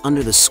sweat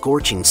under the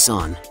scorching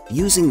sun,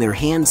 using their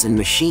hands and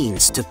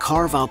machines to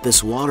carve out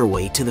this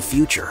waterway to the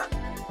future.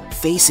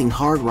 Facing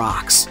hard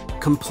rocks,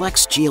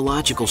 complex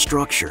geological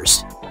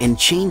structures, and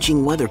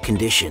changing weather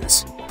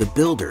conditions, the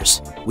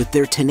builders, with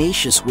their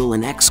tenacious will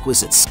and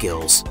exquisite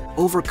skills,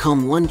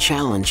 overcome one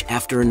challenge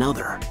after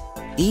another.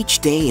 Each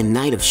day and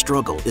night of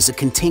struggle is a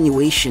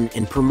continuation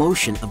and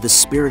promotion of the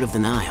spirit of the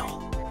Nile.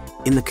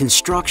 In the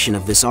construction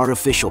of this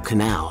artificial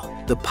canal,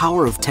 the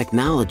power of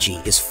technology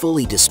is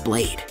fully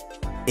displayed.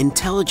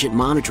 Intelligent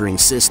monitoring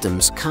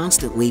systems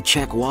constantly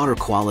check water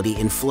quality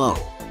and flow,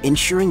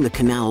 ensuring the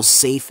canal's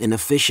safe and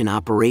efficient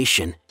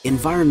operation.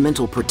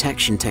 Environmental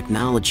protection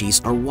technologies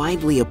are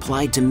widely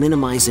applied to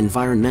minimize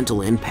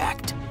environmental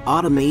impact.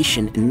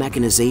 Automation and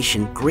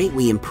mechanization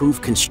greatly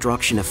improve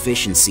construction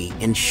efficiency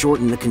and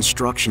shorten the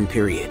construction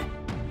period.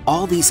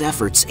 All these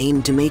efforts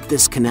aim to make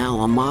this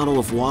canal a model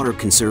of water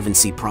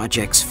conservancy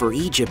projects for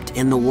Egypt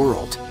and the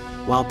world.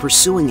 While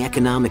pursuing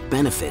economic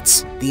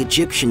benefits, the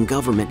Egyptian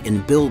government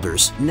and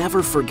builders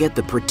never forget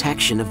the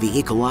protection of the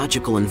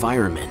ecological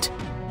environment.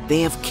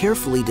 They have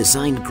carefully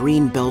designed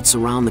green belts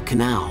around the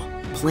canal,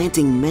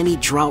 planting many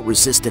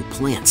drought-resistant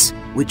plants,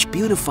 which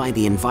beautify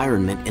the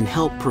environment and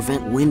help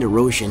prevent wind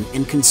erosion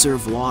and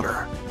conserve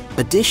water.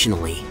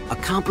 Additionally, a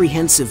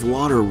comprehensive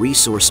water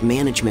resource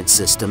management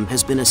system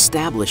has been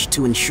established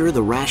to ensure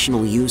the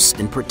rational use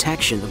and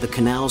protection of the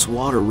canal's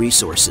water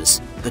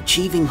resources,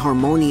 achieving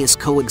harmonious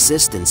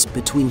coexistence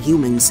between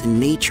humans and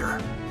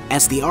nature.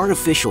 As the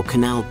artificial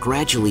canal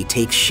gradually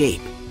takes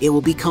shape, it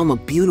will become a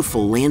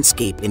beautiful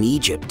landscape in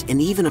Egypt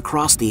and even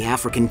across the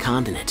African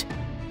continent.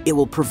 It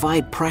will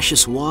provide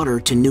precious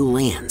water to new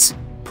lands,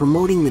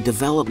 promoting the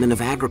development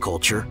of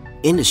agriculture,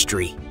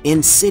 industry,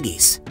 and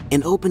cities,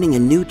 and opening a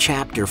new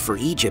chapter for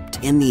Egypt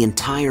and the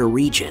entire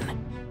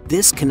region.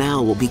 This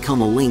canal will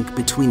become a link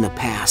between the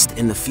past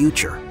and the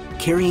future,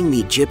 carrying the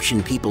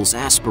Egyptian people's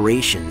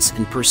aspirations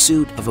in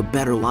pursuit of a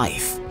better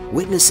life,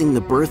 witnessing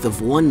the birth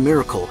of one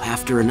miracle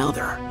after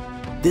another.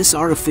 This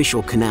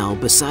artificial canal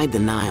beside the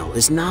Nile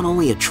is not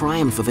only a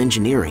triumph of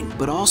engineering,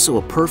 but also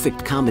a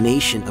perfect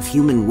combination of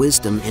human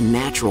wisdom and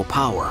natural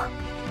power.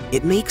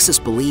 It makes us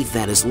believe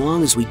that as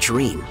long as we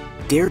dream,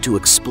 dare to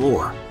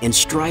explore, and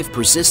strive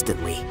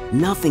persistently,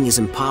 nothing is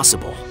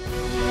impossible.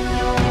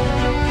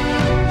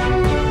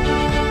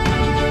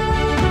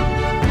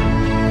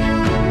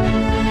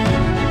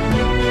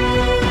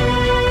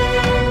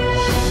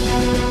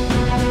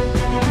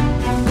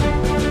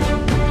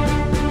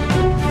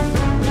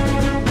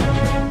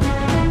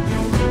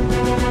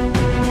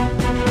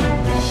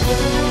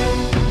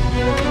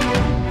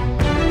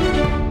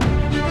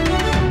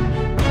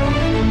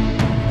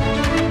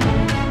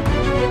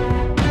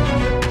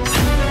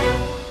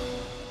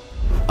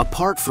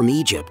 Apart from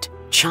Egypt,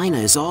 China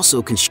is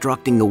also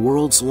constructing the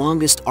world's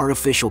longest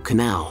artificial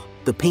canal,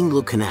 the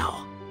Pinglu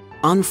Canal.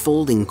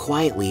 Unfolding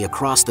quietly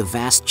across the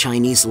vast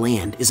Chinese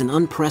land is an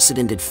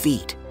unprecedented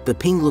feat. The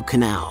Pinglu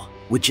Canal,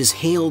 which is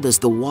hailed as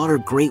the Water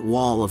Great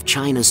Wall of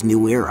China's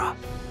new era.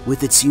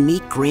 With its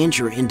unique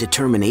grandeur and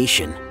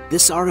determination,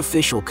 this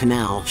artificial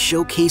canal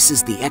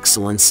showcases the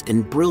excellence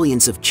and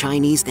brilliance of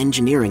Chinese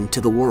engineering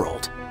to the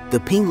world. The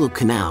Pinglu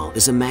Canal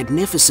is a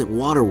magnificent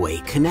waterway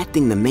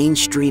connecting the main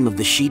stream of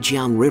the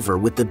Xinjiang River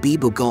with the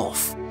Bibu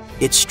Gulf.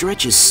 It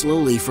stretches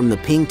slowly from the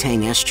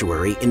Pingtang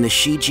estuary in the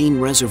Xijin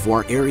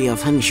Reservoir area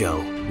of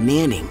Hangzhou,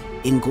 Nanning,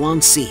 in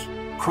Guangxi,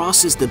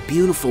 crosses the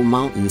beautiful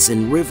mountains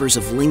and rivers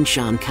of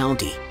Lingshan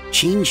County,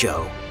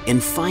 Qinzhou,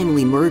 and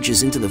finally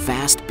merges into the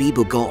vast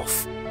Bibu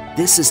Gulf.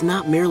 This is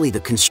not merely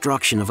the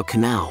construction of a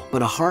canal,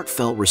 but a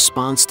heartfelt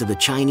response to the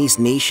Chinese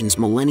nation's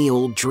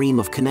millennia-old dream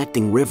of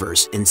connecting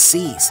rivers and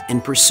seas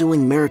and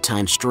pursuing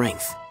maritime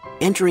strength.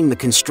 Entering the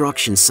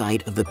construction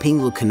site of the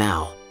Pinglu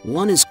Canal,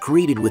 one is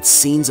greeted with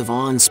scenes of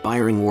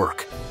awe-inspiring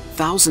work.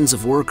 Thousands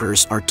of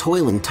workers are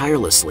toiling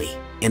tirelessly,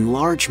 and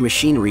large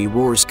machinery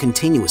roars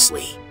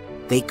continuously.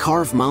 They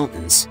carve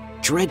mountains,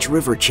 dredge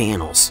river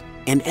channels,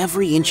 and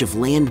every inch of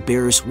land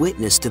bears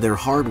witness to their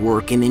hard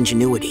work and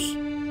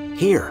ingenuity.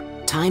 Here,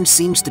 time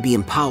seems to be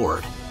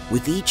empowered,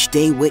 with each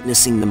day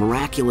witnessing the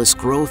miraculous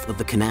growth of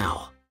the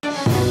canal.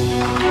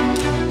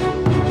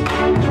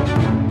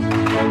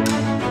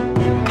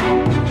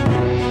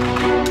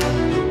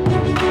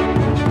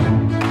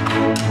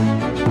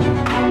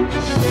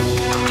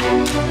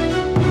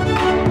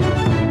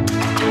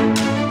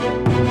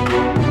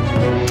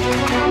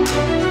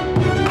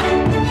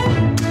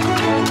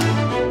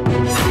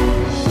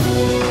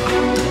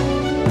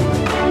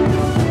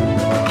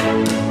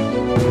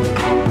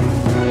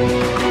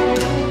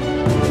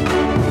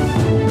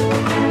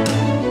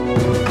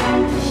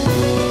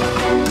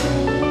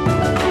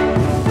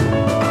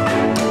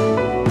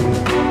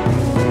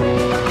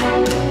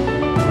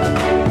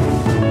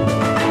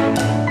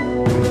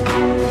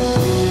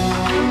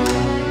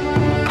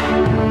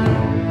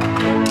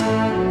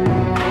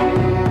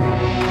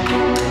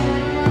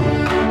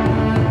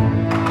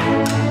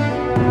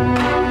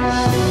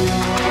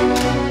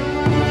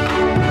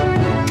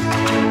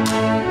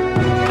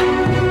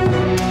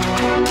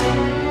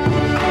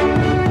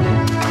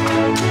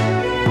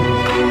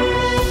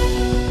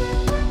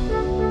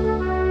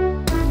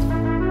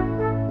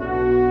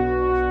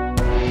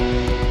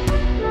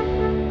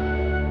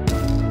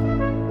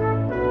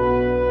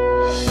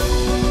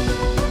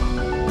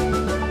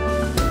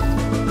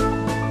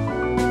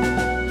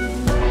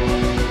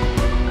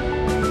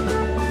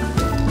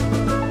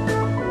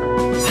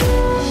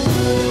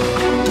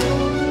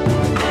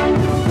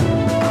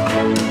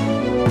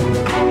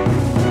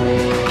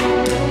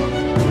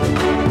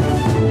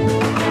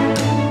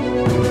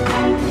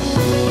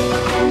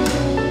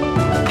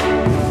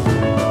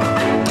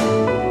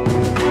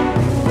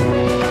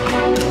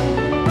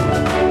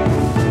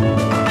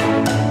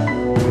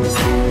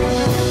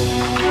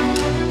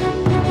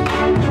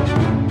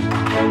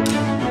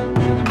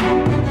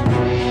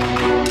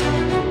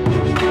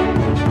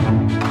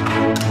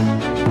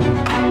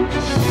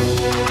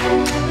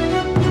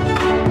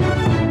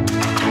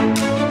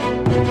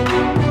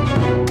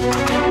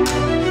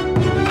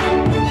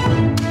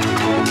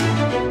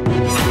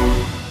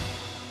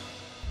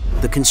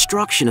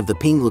 construction of the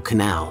Pinglu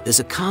Canal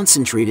is a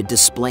concentrated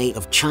display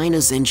of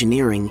China's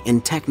engineering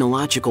and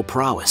technological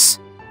prowess.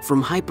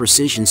 From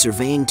high-precision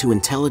surveying to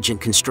intelligent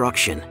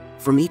construction,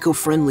 from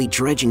eco-friendly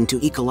dredging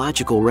to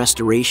ecological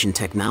restoration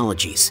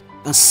technologies,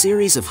 a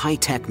series of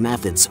high-tech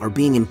methods are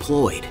being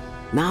employed,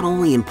 not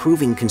only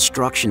improving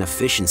construction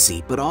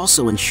efficiency but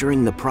also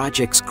ensuring the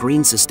project's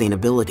green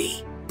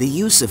sustainability. The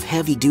use of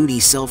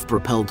heavy-duty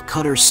self-propelled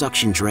cutter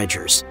suction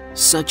dredgers,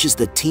 such as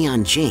the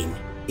Tianjing,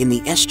 in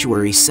the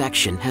estuary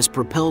section has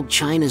propelled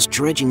China's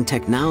dredging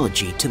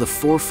technology to the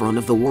forefront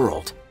of the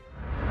world.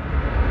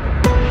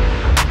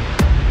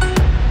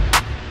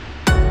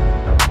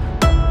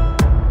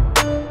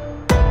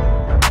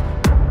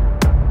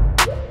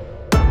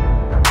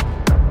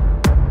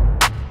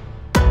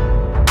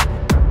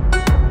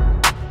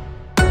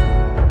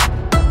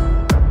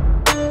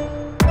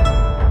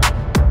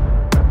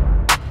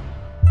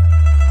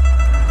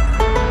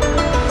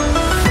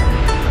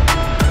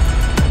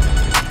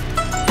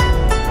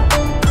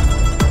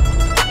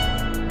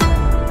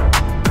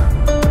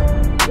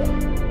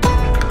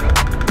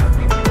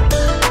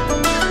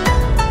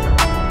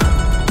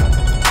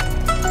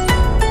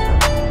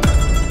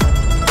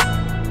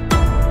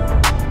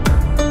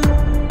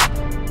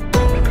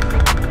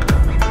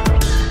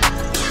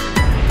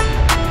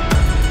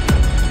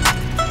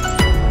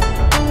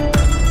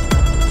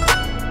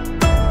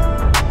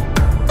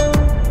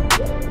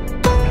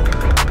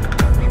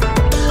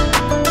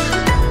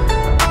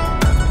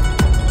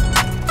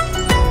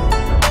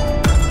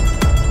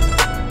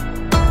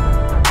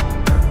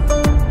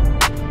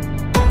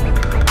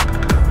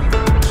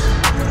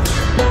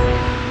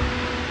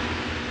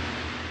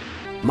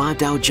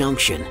 Madao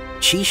Junction,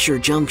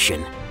 Qishir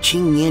Junction,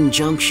 Qingyan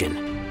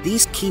Junction.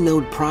 These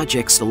key-node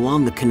projects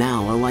along the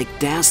canal are like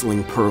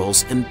dazzling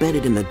pearls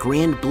embedded in the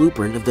grand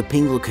blueprint of the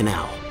Pinglu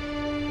Canal.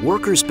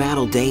 Workers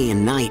battle day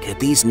and night at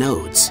these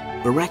nodes,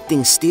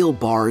 erecting steel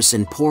bars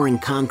and pouring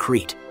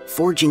concrete,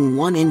 forging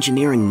one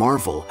engineering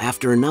marvel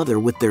after another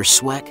with their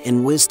sweat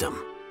and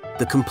wisdom.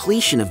 The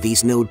completion of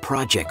these node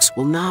projects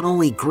will not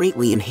only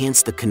greatly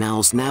enhance the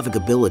canal's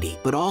navigability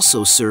but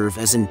also serve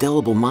as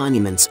indelible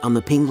monuments on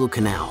the Pinglu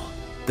Canal.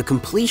 The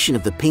completion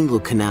of the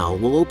Pinglu Canal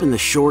will open the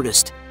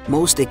shortest,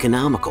 most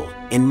economical,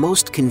 and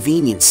most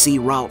convenient sea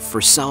route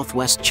for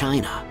southwest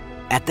China.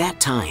 At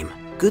that time,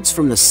 goods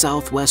from the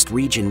southwest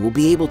region will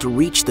be able to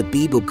reach the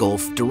Bibu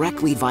Gulf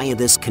directly via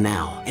this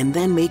canal and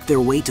then make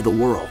their way to the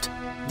world.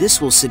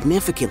 This will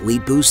significantly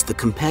boost the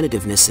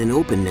competitiveness and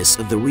openness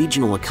of the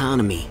regional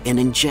economy and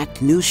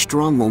inject new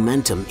strong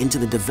momentum into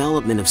the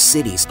development of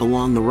cities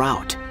along the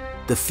route.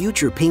 The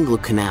future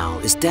Pinglu Canal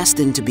is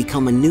destined to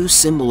become a new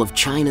symbol of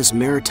China's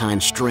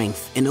maritime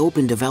strength and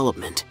open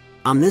development.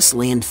 On this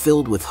land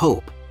filled with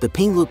hope, the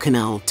Pinglu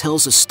Canal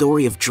tells a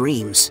story of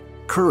dreams,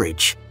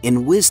 courage,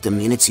 and wisdom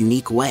in its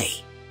unique way.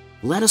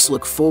 Let us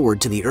look forward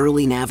to the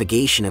early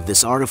navigation of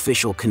this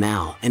artificial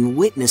canal and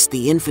witness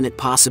the infinite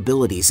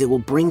possibilities it will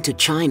bring to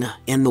China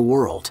and the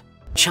world.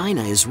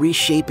 China is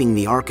reshaping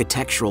the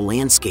architectural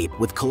landscape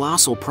with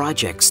colossal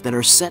projects that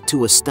are set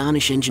to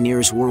astonish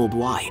engineers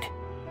worldwide.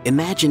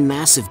 Imagine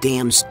massive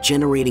dams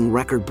generating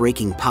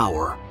record-breaking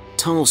power,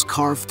 tunnels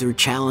carved through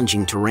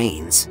challenging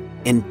terrains,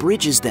 and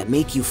bridges that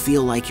make you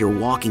feel like you're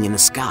walking in the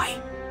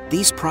sky.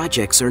 These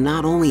projects are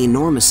not only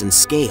enormous in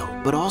scale,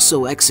 but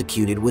also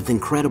executed with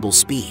incredible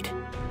speed.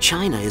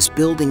 China is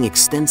building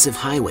extensive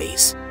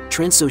highways,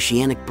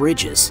 transoceanic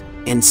bridges,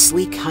 and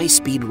sleek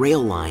high-speed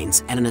rail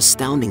lines at an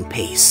astounding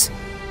pace.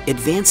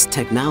 Advanced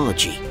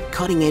technology,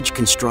 cutting-edge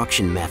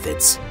construction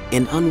methods,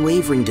 and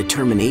unwavering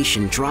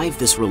determination drive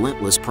this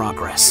relentless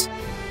progress.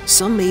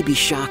 Some may be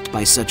shocked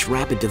by such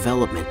rapid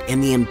development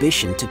and the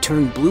ambition to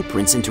turn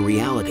blueprints into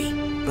reality.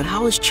 But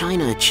how is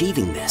China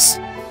achieving this?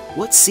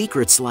 What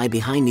secrets lie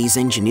behind these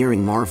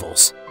engineering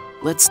marvels?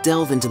 Let's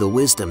delve into the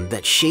wisdom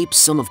that shapes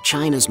some of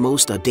China's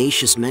most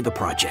audacious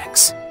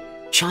megaprojects.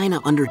 China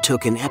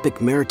undertook an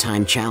epic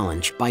maritime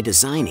challenge by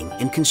designing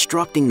and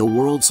constructing the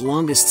world's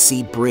longest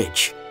sea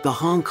bridge, the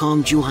Hong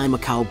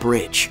Kong-Zhuhai-Macau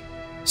Bridge.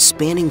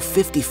 Spanning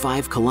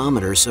 55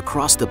 kilometers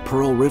across the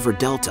Pearl River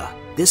Delta,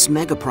 this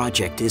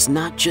megaproject is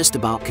not just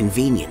about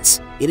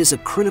convenience, it is a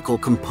critical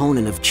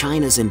component of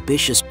China's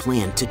ambitious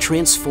plan to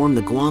transform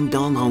the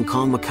Guangdong-Hong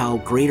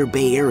Kong-Macau Greater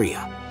Bay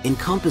Area,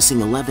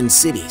 encompassing 11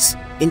 cities,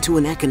 into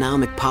an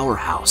economic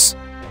powerhouse.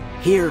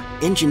 Here,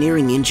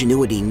 engineering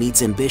ingenuity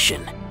meets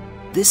ambition.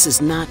 This is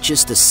not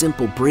just a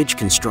simple bridge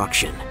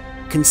construction.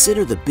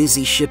 Consider the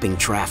busy shipping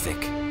traffic,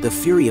 the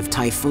fury of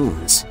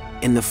typhoons,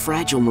 and the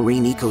fragile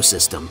marine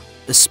ecosystem,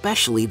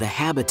 especially the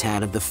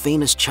habitat of the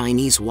famous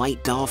Chinese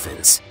white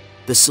dolphins.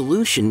 The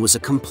solution was a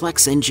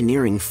complex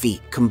engineering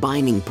feat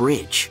combining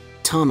bridge,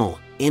 tunnel,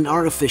 and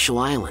artificial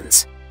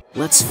islands.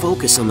 Let's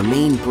focus on the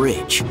main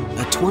bridge,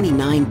 a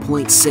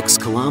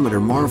 29.6-kilometer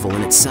marvel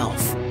in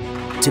itself.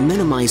 To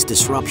minimize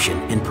disruption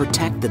and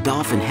protect the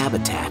dolphin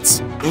habitats,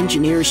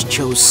 engineers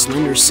chose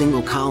slender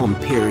single-column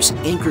piers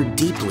anchored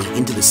deeply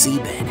into the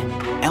seabed.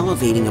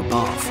 Elevating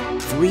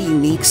above, 3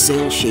 unique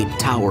sail-shaped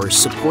towers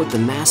support the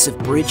massive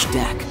bridge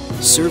deck,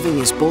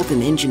 serving as both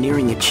an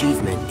engineering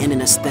achievement and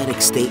an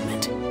aesthetic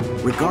statement.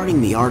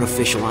 Regarding the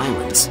artificial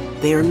islands,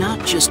 they are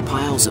not just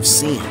piles of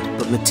sand,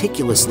 but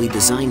meticulously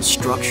designed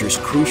structures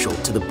crucial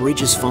to the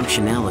bridge's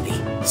functionality,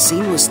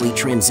 seamlessly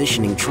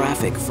transitioning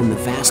traffic from the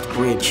vast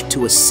bridge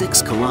to a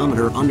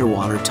 6-kilometer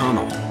underwater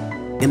tunnel.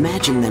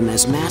 Imagine them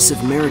as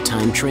massive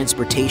maritime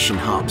transportation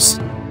hubs.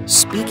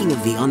 Speaking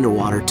of the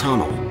underwater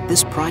tunnel,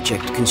 this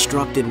project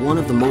constructed one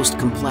of the most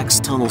complex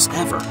tunnels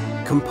ever,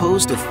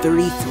 composed of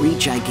 33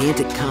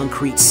 gigantic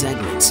concrete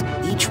segments,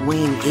 each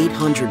weighing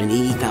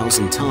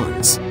 880,000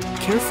 tons,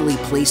 carefully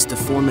placed to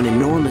form an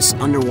enormous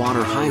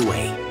underwater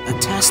highway, a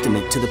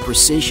testament to the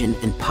precision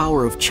and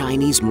power of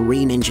Chinese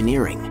marine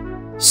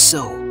engineering.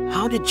 So,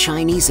 how did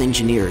Chinese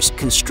engineers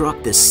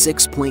construct this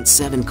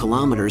 6.7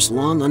 kilometers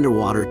long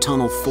underwater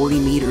tunnel 40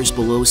 meters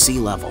below sea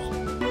level?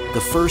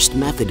 The first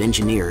method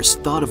engineers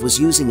thought of was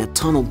using a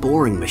tunnel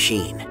boring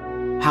machine.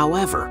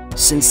 However,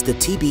 since the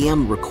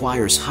TBM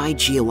requires high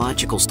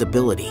geological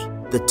stability,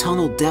 the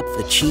tunnel depth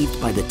achieved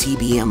by the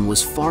TBM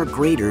was far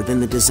greater than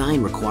the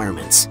design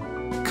requirements.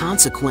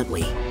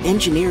 Consequently,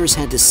 engineers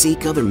had to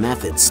seek other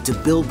methods to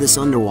build this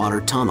underwater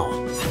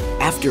tunnel.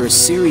 After a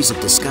series of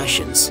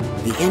discussions,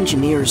 the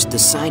engineers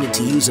decided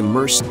to use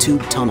immersed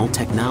tube tunnel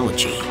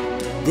technology.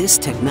 This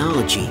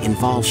technology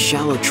involves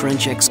shallow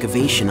trench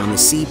excavation on the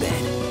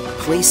seabed,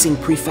 placing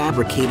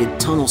prefabricated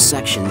tunnel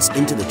sections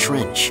into the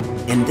trench,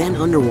 and then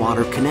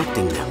underwater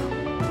connecting them.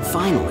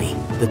 Finally,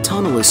 the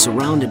tunnel is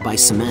surrounded by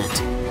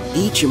cement.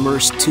 Each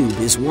immersed tube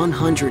is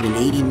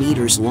 180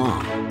 meters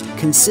long,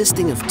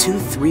 consisting of 2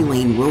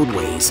 3-lane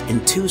roadways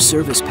and 2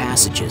 service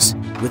passages,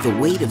 with a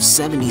weight of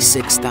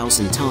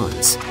 76,000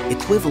 tons,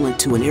 equivalent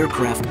to an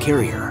aircraft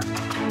carrier.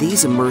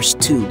 These immersed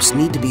tubes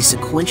need to be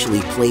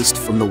sequentially placed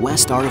from the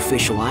west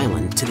artificial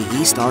island to the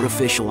east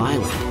artificial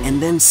island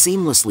and then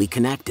seamlessly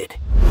connected.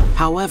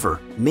 However,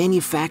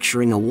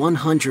 manufacturing a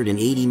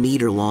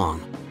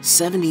 180-meter-long,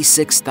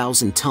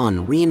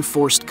 76,000-ton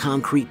reinforced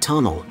concrete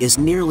tunnel is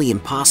nearly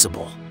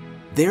impossible.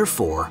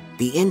 Therefore,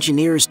 the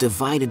engineers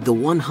divided the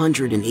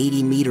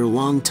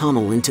 180-meter-long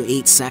tunnel into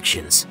 8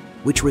 sections,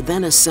 which were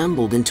then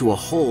assembled into a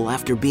whole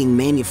after being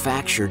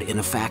manufactured in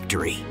a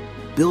factory.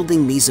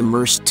 Building these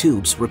immersed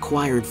tubes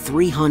required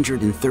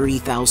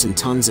 330,000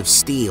 tons of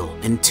steel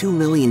and 2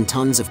 million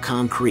tons of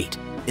concrete,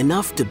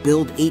 enough to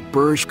build 8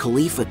 Burj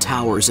Khalifa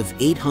towers of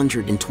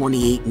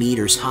 828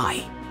 meters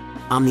high.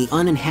 On the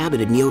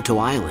uninhabited Noto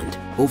Island,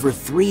 over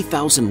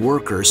 3,000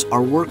 workers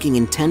are working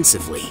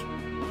intensively.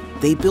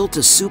 They built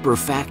a super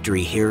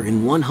factory here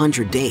in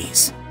 100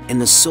 days,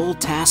 and the sole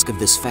task of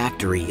this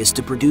factory is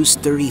to produce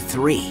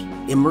 33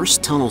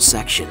 immersed tunnel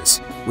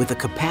sections, with a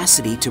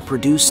capacity to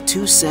produce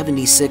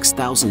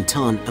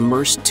 276,000-ton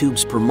immersed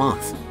tubes per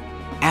month.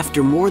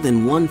 After more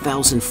than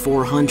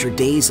 1,400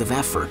 days of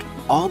effort,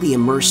 all the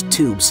immersed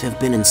tubes have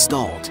been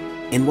installed,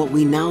 and what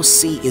we now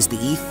see is the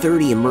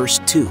E30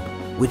 immersed tube,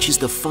 which is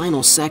the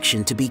final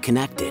section to be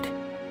connected.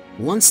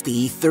 Once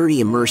the E30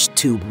 immersed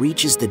tube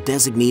reaches the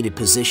designated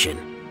position,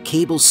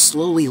 cables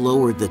slowly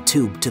lowered the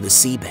tube to the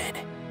seabed.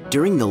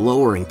 During the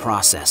lowering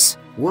process,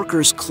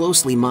 workers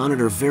closely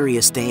monitor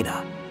various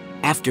data.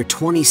 After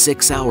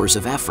 26 hours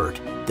of effort,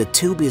 the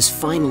tube is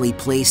finally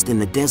placed in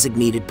the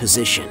designated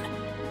position.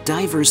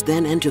 Divers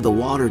then enter the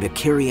water to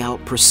carry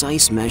out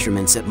precise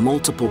measurements at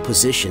multiple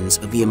positions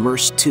of the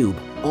immersed tube,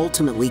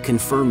 ultimately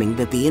confirming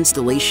that the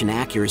installation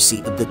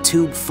accuracy of the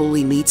tube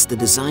fully meets the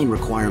design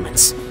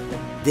requirements.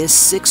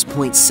 This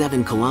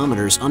 6.7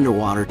 kilometers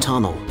underwater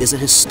tunnel is a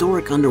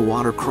historic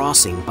underwater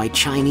crossing by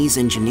Chinese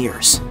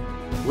engineers.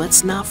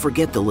 Let's not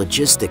forget the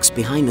logistics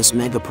behind this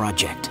mega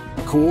project,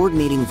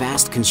 coordinating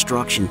vast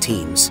construction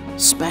teams,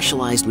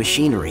 specialized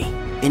machinery,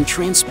 and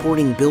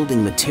transporting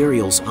building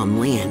materials on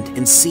land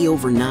and sea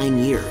over 9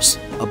 years,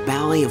 a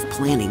ballet of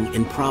planning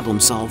and problem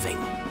solving.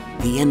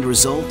 The end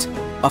result?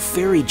 A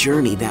ferry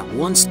journey that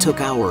once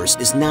took hours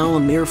is now a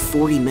mere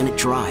 40-minute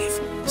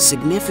drive,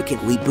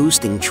 significantly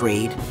boosting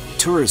trade,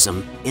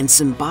 tourism, and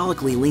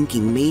symbolically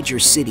linking major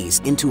cities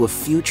into a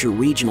future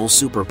regional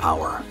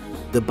superpower.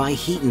 The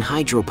Baihetan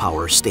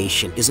hydropower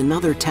station is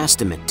another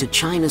testament to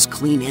China's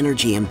clean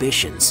energy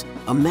ambitions,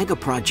 a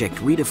mega-project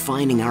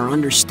redefining our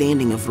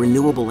understanding of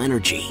renewable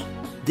energy.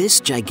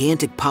 This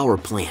gigantic power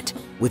plant,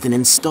 with an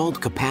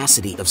installed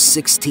capacity of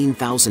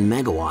 16,000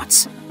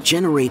 megawatts,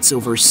 generates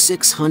over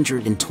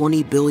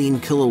 620 billion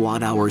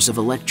kilowatt-hours of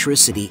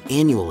electricity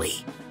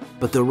annually.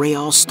 But the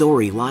real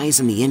story lies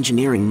in the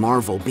engineering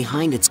marvel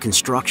behind its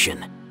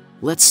construction.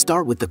 Let's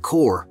start with the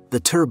core, the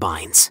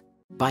turbines.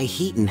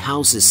 Baihetan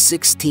houses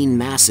 16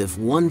 massive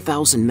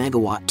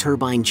 1,000-megawatt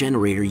turbine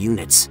generator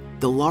units,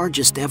 the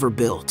largest ever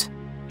built.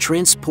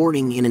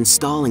 Transporting and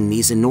installing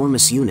these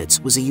enormous units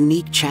was a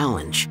unique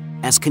challenge,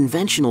 as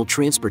conventional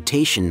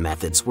transportation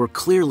methods were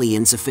clearly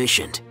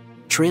insufficient.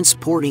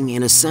 Transporting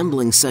and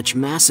assembling such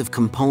massive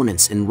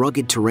components in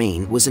rugged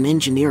terrain was an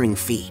engineering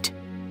feat.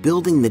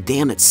 Building the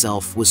dam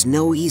itself was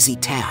no easy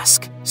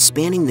task,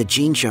 spanning the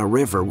Jinsha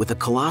River with a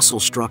colossal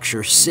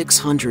structure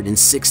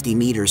 660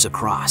 meters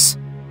across.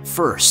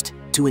 First,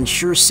 to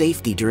ensure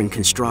safety during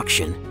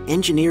construction,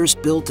 engineers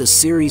built a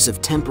series of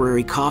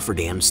temporary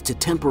cofferdams to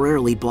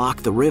temporarily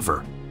block the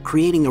river,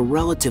 creating a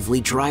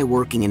relatively dry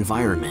working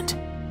environment.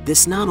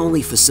 This not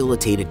only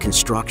facilitated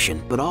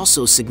construction but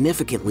also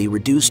significantly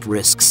reduced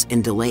risks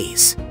and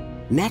delays.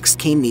 Next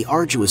came the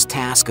arduous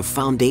task of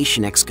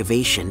foundation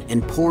excavation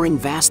and pouring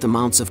vast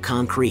amounts of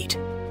concrete.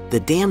 The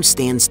dam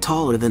stands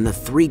taller than the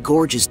Three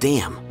Gorges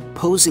Dam,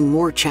 posing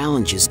more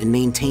challenges in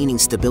maintaining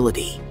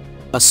stability.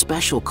 A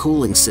special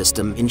cooling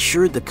system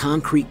ensured the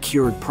concrete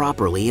cured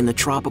properly in the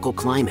tropical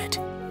climate.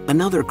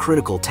 Another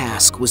critical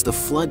task was the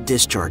flood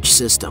discharge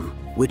system,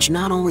 which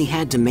not only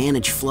had to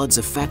manage floods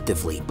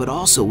effectively but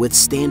also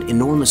withstand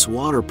enormous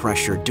water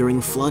pressure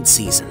during flood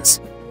seasons.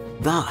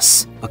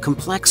 Thus, a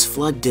complex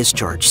flood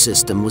discharge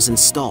system was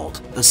installed,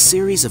 a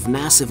series of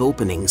massive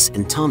openings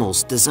and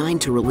tunnels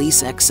designed to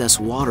release excess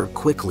water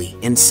quickly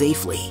and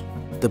safely.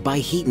 The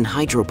Baihetan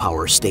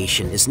hydropower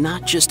station is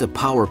not just a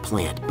power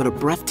plant but a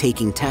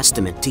breathtaking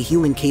testament to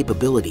human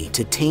capability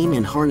to tame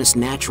and harness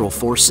natural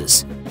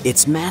forces.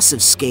 Its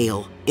massive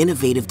scale,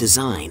 innovative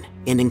design,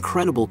 and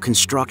incredible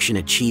construction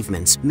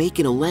achievements make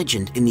it a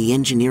legend in the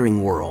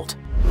engineering world.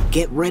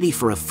 Get ready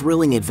for a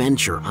thrilling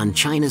adventure on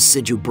China's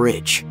Siju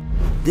Bridge.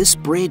 This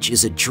bridge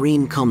is a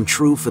dream come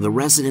true for the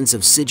residents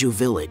of Siju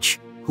Village,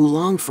 who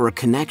long for a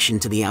connection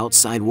to the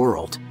outside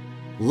world.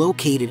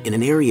 Located in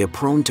an area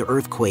prone to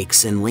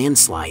earthquakes and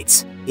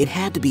landslides, it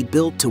had to be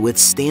built to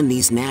withstand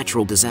these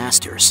natural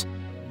disasters.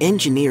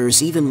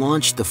 Engineers even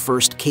launched the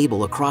first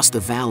cable across the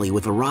valley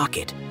with a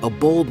rocket, a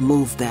bold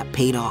move that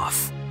paid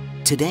off.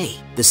 Today,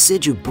 the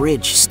Siju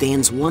Bridge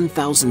stands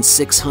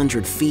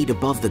 1,600 feet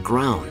above the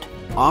ground,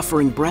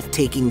 offering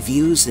breathtaking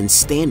views and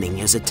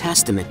standing as a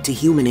testament to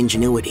human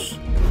ingenuity.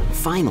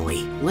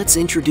 Finally, let's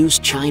introduce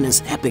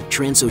China's epic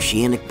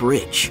transoceanic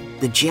bridge,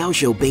 the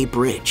Jiaozhou Bay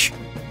Bridge.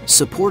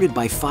 Supported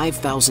by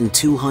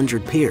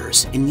 5,200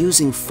 piers and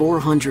using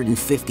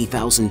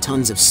 450,000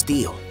 tons of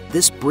steel,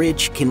 this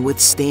bridge can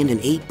withstand an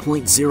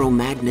 8.0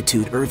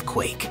 magnitude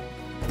earthquake.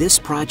 This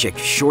project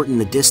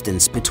shortened the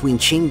distance between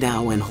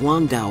Qingdao and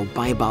Huangdao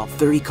by about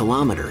 30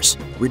 kilometers,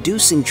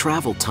 reducing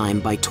travel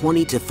time by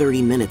 20 to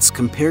 30 minutes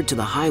compared to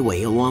the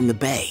highway along the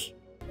bay.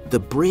 The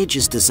bridge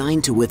is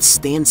designed to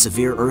withstand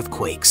severe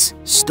earthquakes,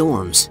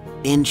 storms,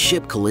 and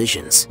ship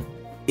collisions.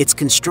 Its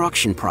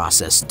construction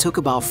process took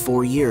about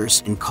 4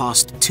 years and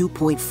cost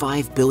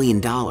 $2.5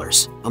 billion,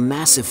 a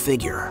massive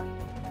figure.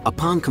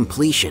 Upon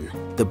completion,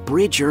 the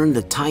bridge earned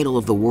the title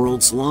of the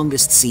world's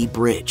longest sea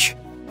bridge.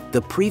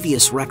 The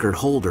previous record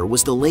holder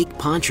was the Lake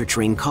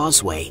Pontchartrain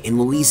Causeway in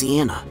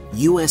Louisiana,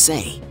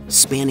 USA,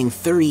 spanning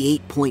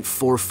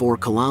 38.44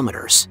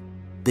 kilometers.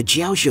 The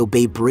Jiaozhou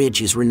Bay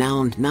Bridge is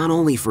renowned not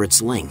only for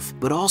its length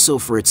but also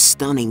for its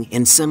stunning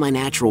and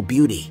semi-natural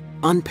beauty,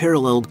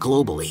 unparalleled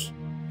globally.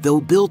 Though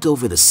built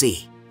over the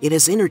sea, it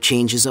has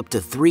interchanges up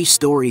to 3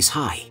 stories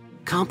high,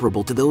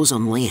 comparable to those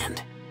on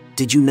land.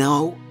 Did you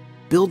know?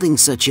 Building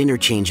such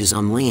interchanges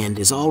on land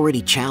is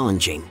already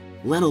challenging,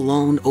 let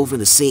alone over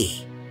the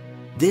sea.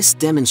 This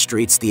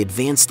demonstrates the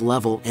advanced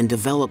level and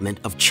development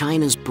of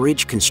China's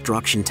bridge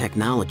construction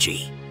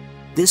technology.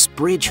 This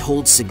bridge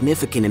holds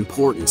significant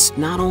importance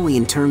not only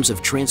in terms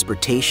of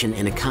transportation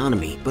and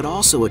economy but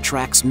also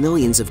attracts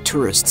millions of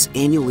tourists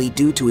annually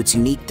due to its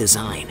unique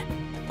design.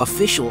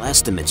 Official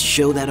estimates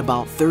show that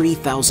about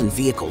 30,000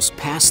 vehicles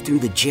pass through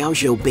the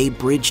Jiaozhou Bay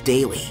Bridge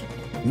daily.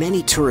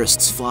 Many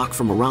tourists flock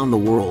from around the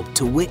world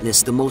to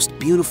witness the most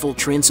beautiful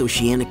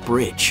transoceanic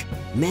bridge.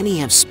 Many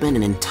have spent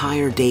an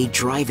entire day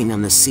driving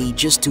on the sea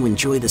just to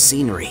enjoy the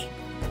scenery.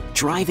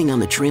 Driving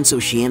on the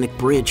transoceanic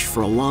bridge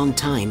for a long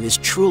time is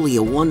truly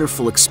a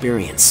wonderful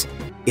experience.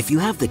 If you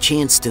have the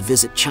chance to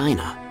visit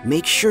China,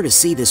 make sure to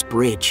see this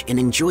bridge and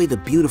enjoy the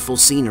beautiful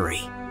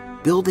scenery.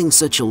 Building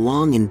such a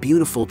long and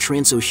beautiful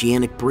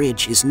transoceanic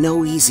bridge is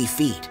no easy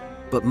feat,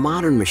 but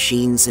modern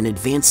machines and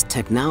advanced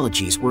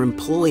technologies were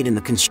employed in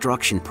the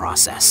construction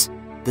process.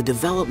 The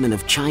development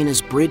of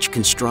China's bridge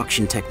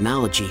construction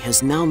technology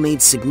has now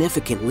made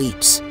significant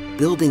leaps,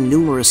 building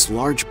numerous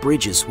large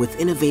bridges with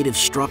innovative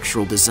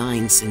structural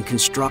designs and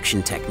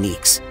construction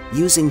techniques,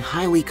 using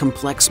highly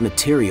complex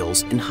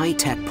materials and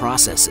high-tech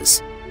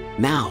processes.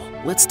 Now,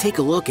 let's take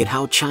a look at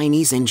how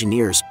Chinese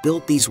engineers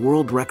built these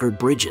world record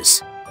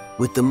bridges.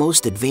 With the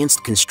most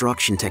advanced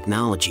construction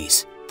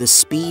technologies, the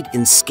speed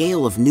and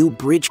scale of new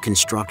bridge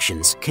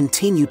constructions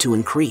continue to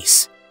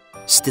increase.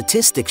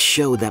 Statistics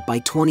show that by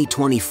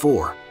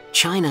 2024,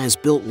 China has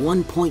built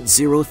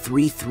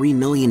 1.033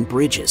 million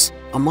bridges,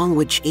 among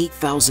which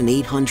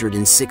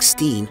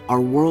 8,816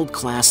 are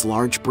world-class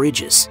large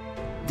bridges.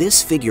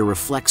 This figure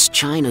reflects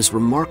China's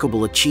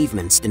remarkable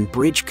achievements in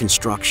bridge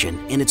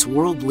construction and its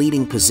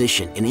world-leading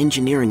position in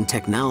engineering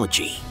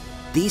technology.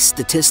 These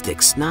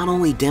statistics not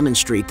only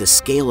demonstrate the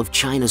scale of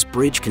China's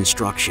bridge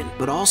construction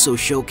but also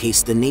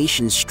showcase the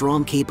nation's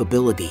strong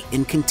capability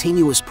and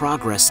continuous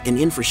progress in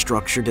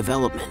infrastructure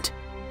development.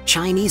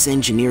 Chinese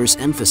engineers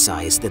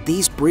emphasize that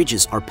these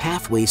bridges are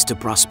pathways to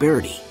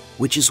prosperity,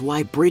 which is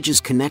why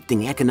bridges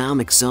connecting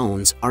economic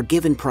zones are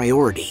given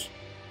priority.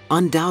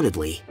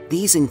 Undoubtedly,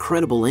 these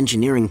incredible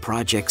engineering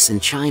projects in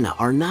China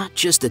are not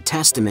just a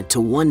testament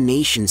to one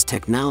nation's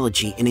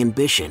technology and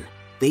ambition.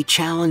 They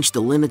challenge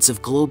the limits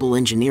of global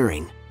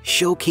engineering,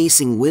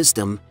 showcasing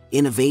wisdom,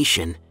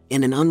 innovation,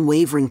 and an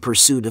unwavering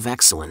pursuit of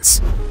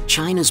excellence.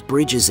 China's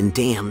bridges and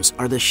dams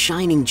are the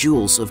shining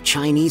jewels of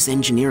Chinese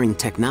engineering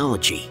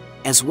technology,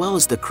 as well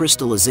as the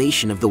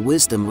crystallization of the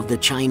wisdom of the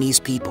Chinese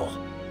people.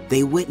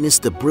 They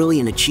witnessed the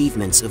brilliant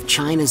achievements of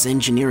China's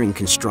engineering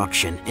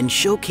construction and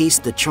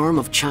showcased the charm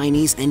of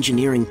Chinese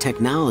engineering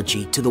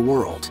technology to the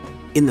world.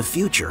 In the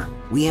future,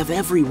 we have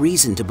every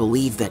reason to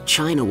believe that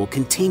China will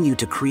continue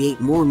to create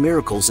more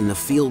miracles in the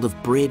field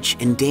of bridge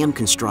and dam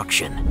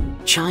construction.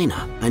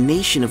 China, a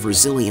nation of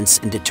resilience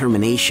and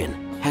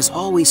determination, has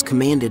always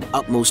commanded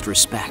utmost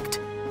respect.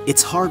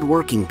 Its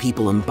hard-working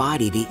people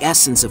embody the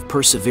essence of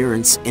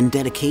perseverance and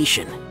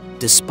dedication.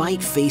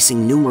 Despite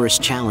facing numerous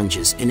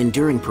challenges and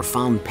enduring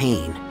profound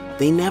pain,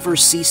 they never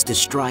cease to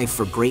strive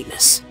for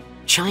greatness.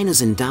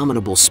 China's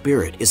indomitable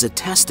spirit is a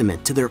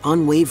testament to their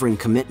unwavering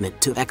commitment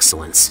to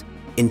excellence.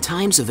 In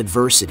times of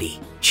adversity,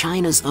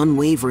 China's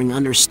unwavering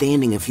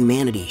understanding of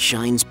humanity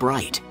shines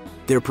bright.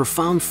 Their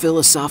profound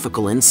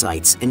philosophical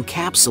insights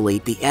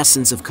encapsulate the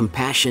essence of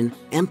compassion,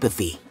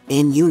 empathy,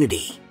 and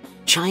unity.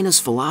 China's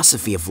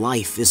philosophy of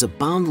life is a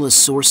boundless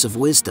source of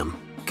wisdom,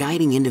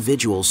 guiding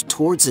individuals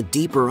towards a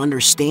deeper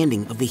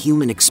understanding of the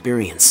human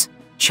experience.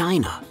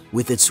 China,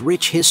 with its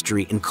rich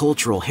history and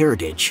cultural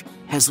heritage,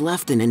 has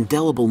left an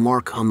indelible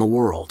mark on the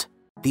world.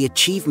 The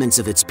achievements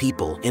of its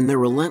people and their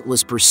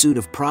relentless pursuit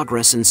of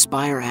progress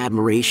inspire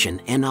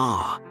admiration and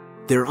awe.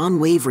 Their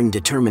unwavering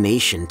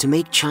determination to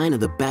make China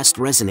the best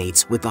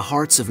resonates with the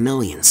hearts of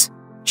millions.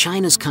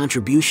 China's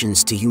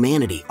contributions to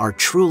humanity are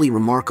truly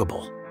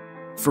remarkable.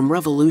 From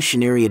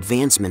revolutionary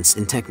advancements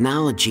in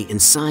technology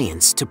and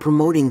science to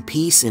promoting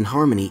peace and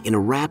harmony in a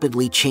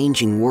rapidly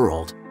changing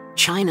world,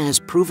 China has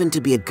proven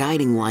to be a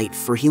guiding light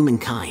for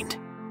humankind.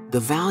 The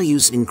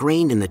values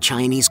ingrained in the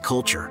Chinese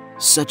culture,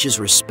 such as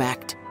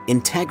respect,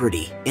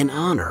 integrity, and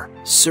honor,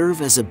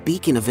 serve as a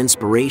beacon of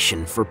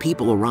inspiration for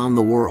people around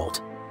the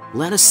world.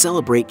 Let us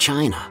celebrate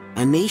China,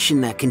 a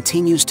nation that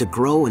continues to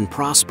grow and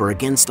prosper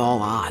against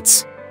all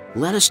odds.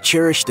 Let us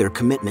cherish their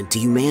commitment to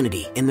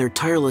humanity and their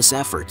tireless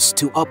efforts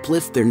to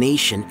uplift their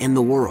nation and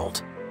the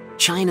world.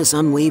 China's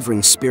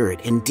unwavering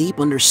spirit and deep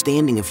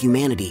understanding of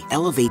humanity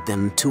elevate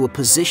them to a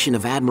position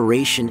of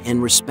admiration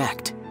and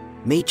respect.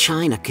 May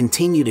China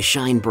continue to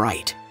shine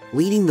bright,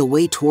 leading the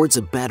way towards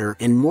a better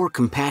and more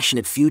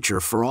compassionate future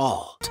for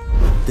all.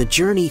 The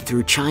journey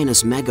through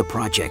China's mega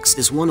projects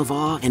is one of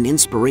awe and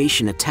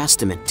inspiration, a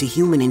testament to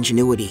human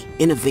ingenuity,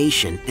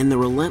 innovation, and the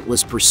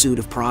relentless pursuit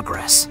of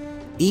progress.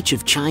 Each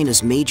of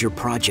China's major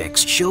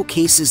projects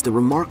showcases the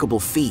remarkable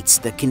feats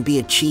that can be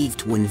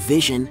achieved when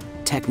vision,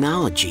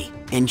 technology,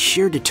 and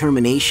sheer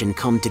determination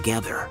come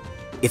together.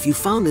 If you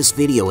found this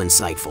video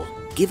insightful,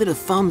 give it a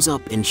thumbs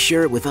up and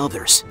share it with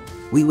others.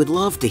 We would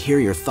love to hear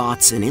your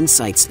thoughts and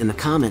insights in the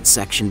comment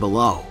section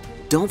below.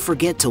 Don't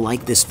forget to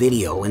like this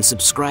video and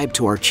subscribe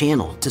to our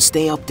channel to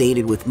stay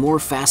updated with more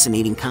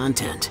fascinating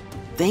content.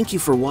 Thank you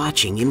for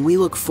watching, and we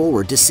look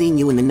forward to seeing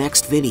you in the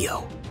next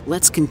video.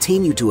 Let's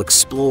continue to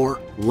explore,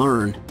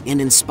 learn,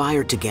 and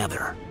inspire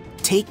together.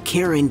 Take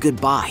care and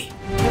goodbye.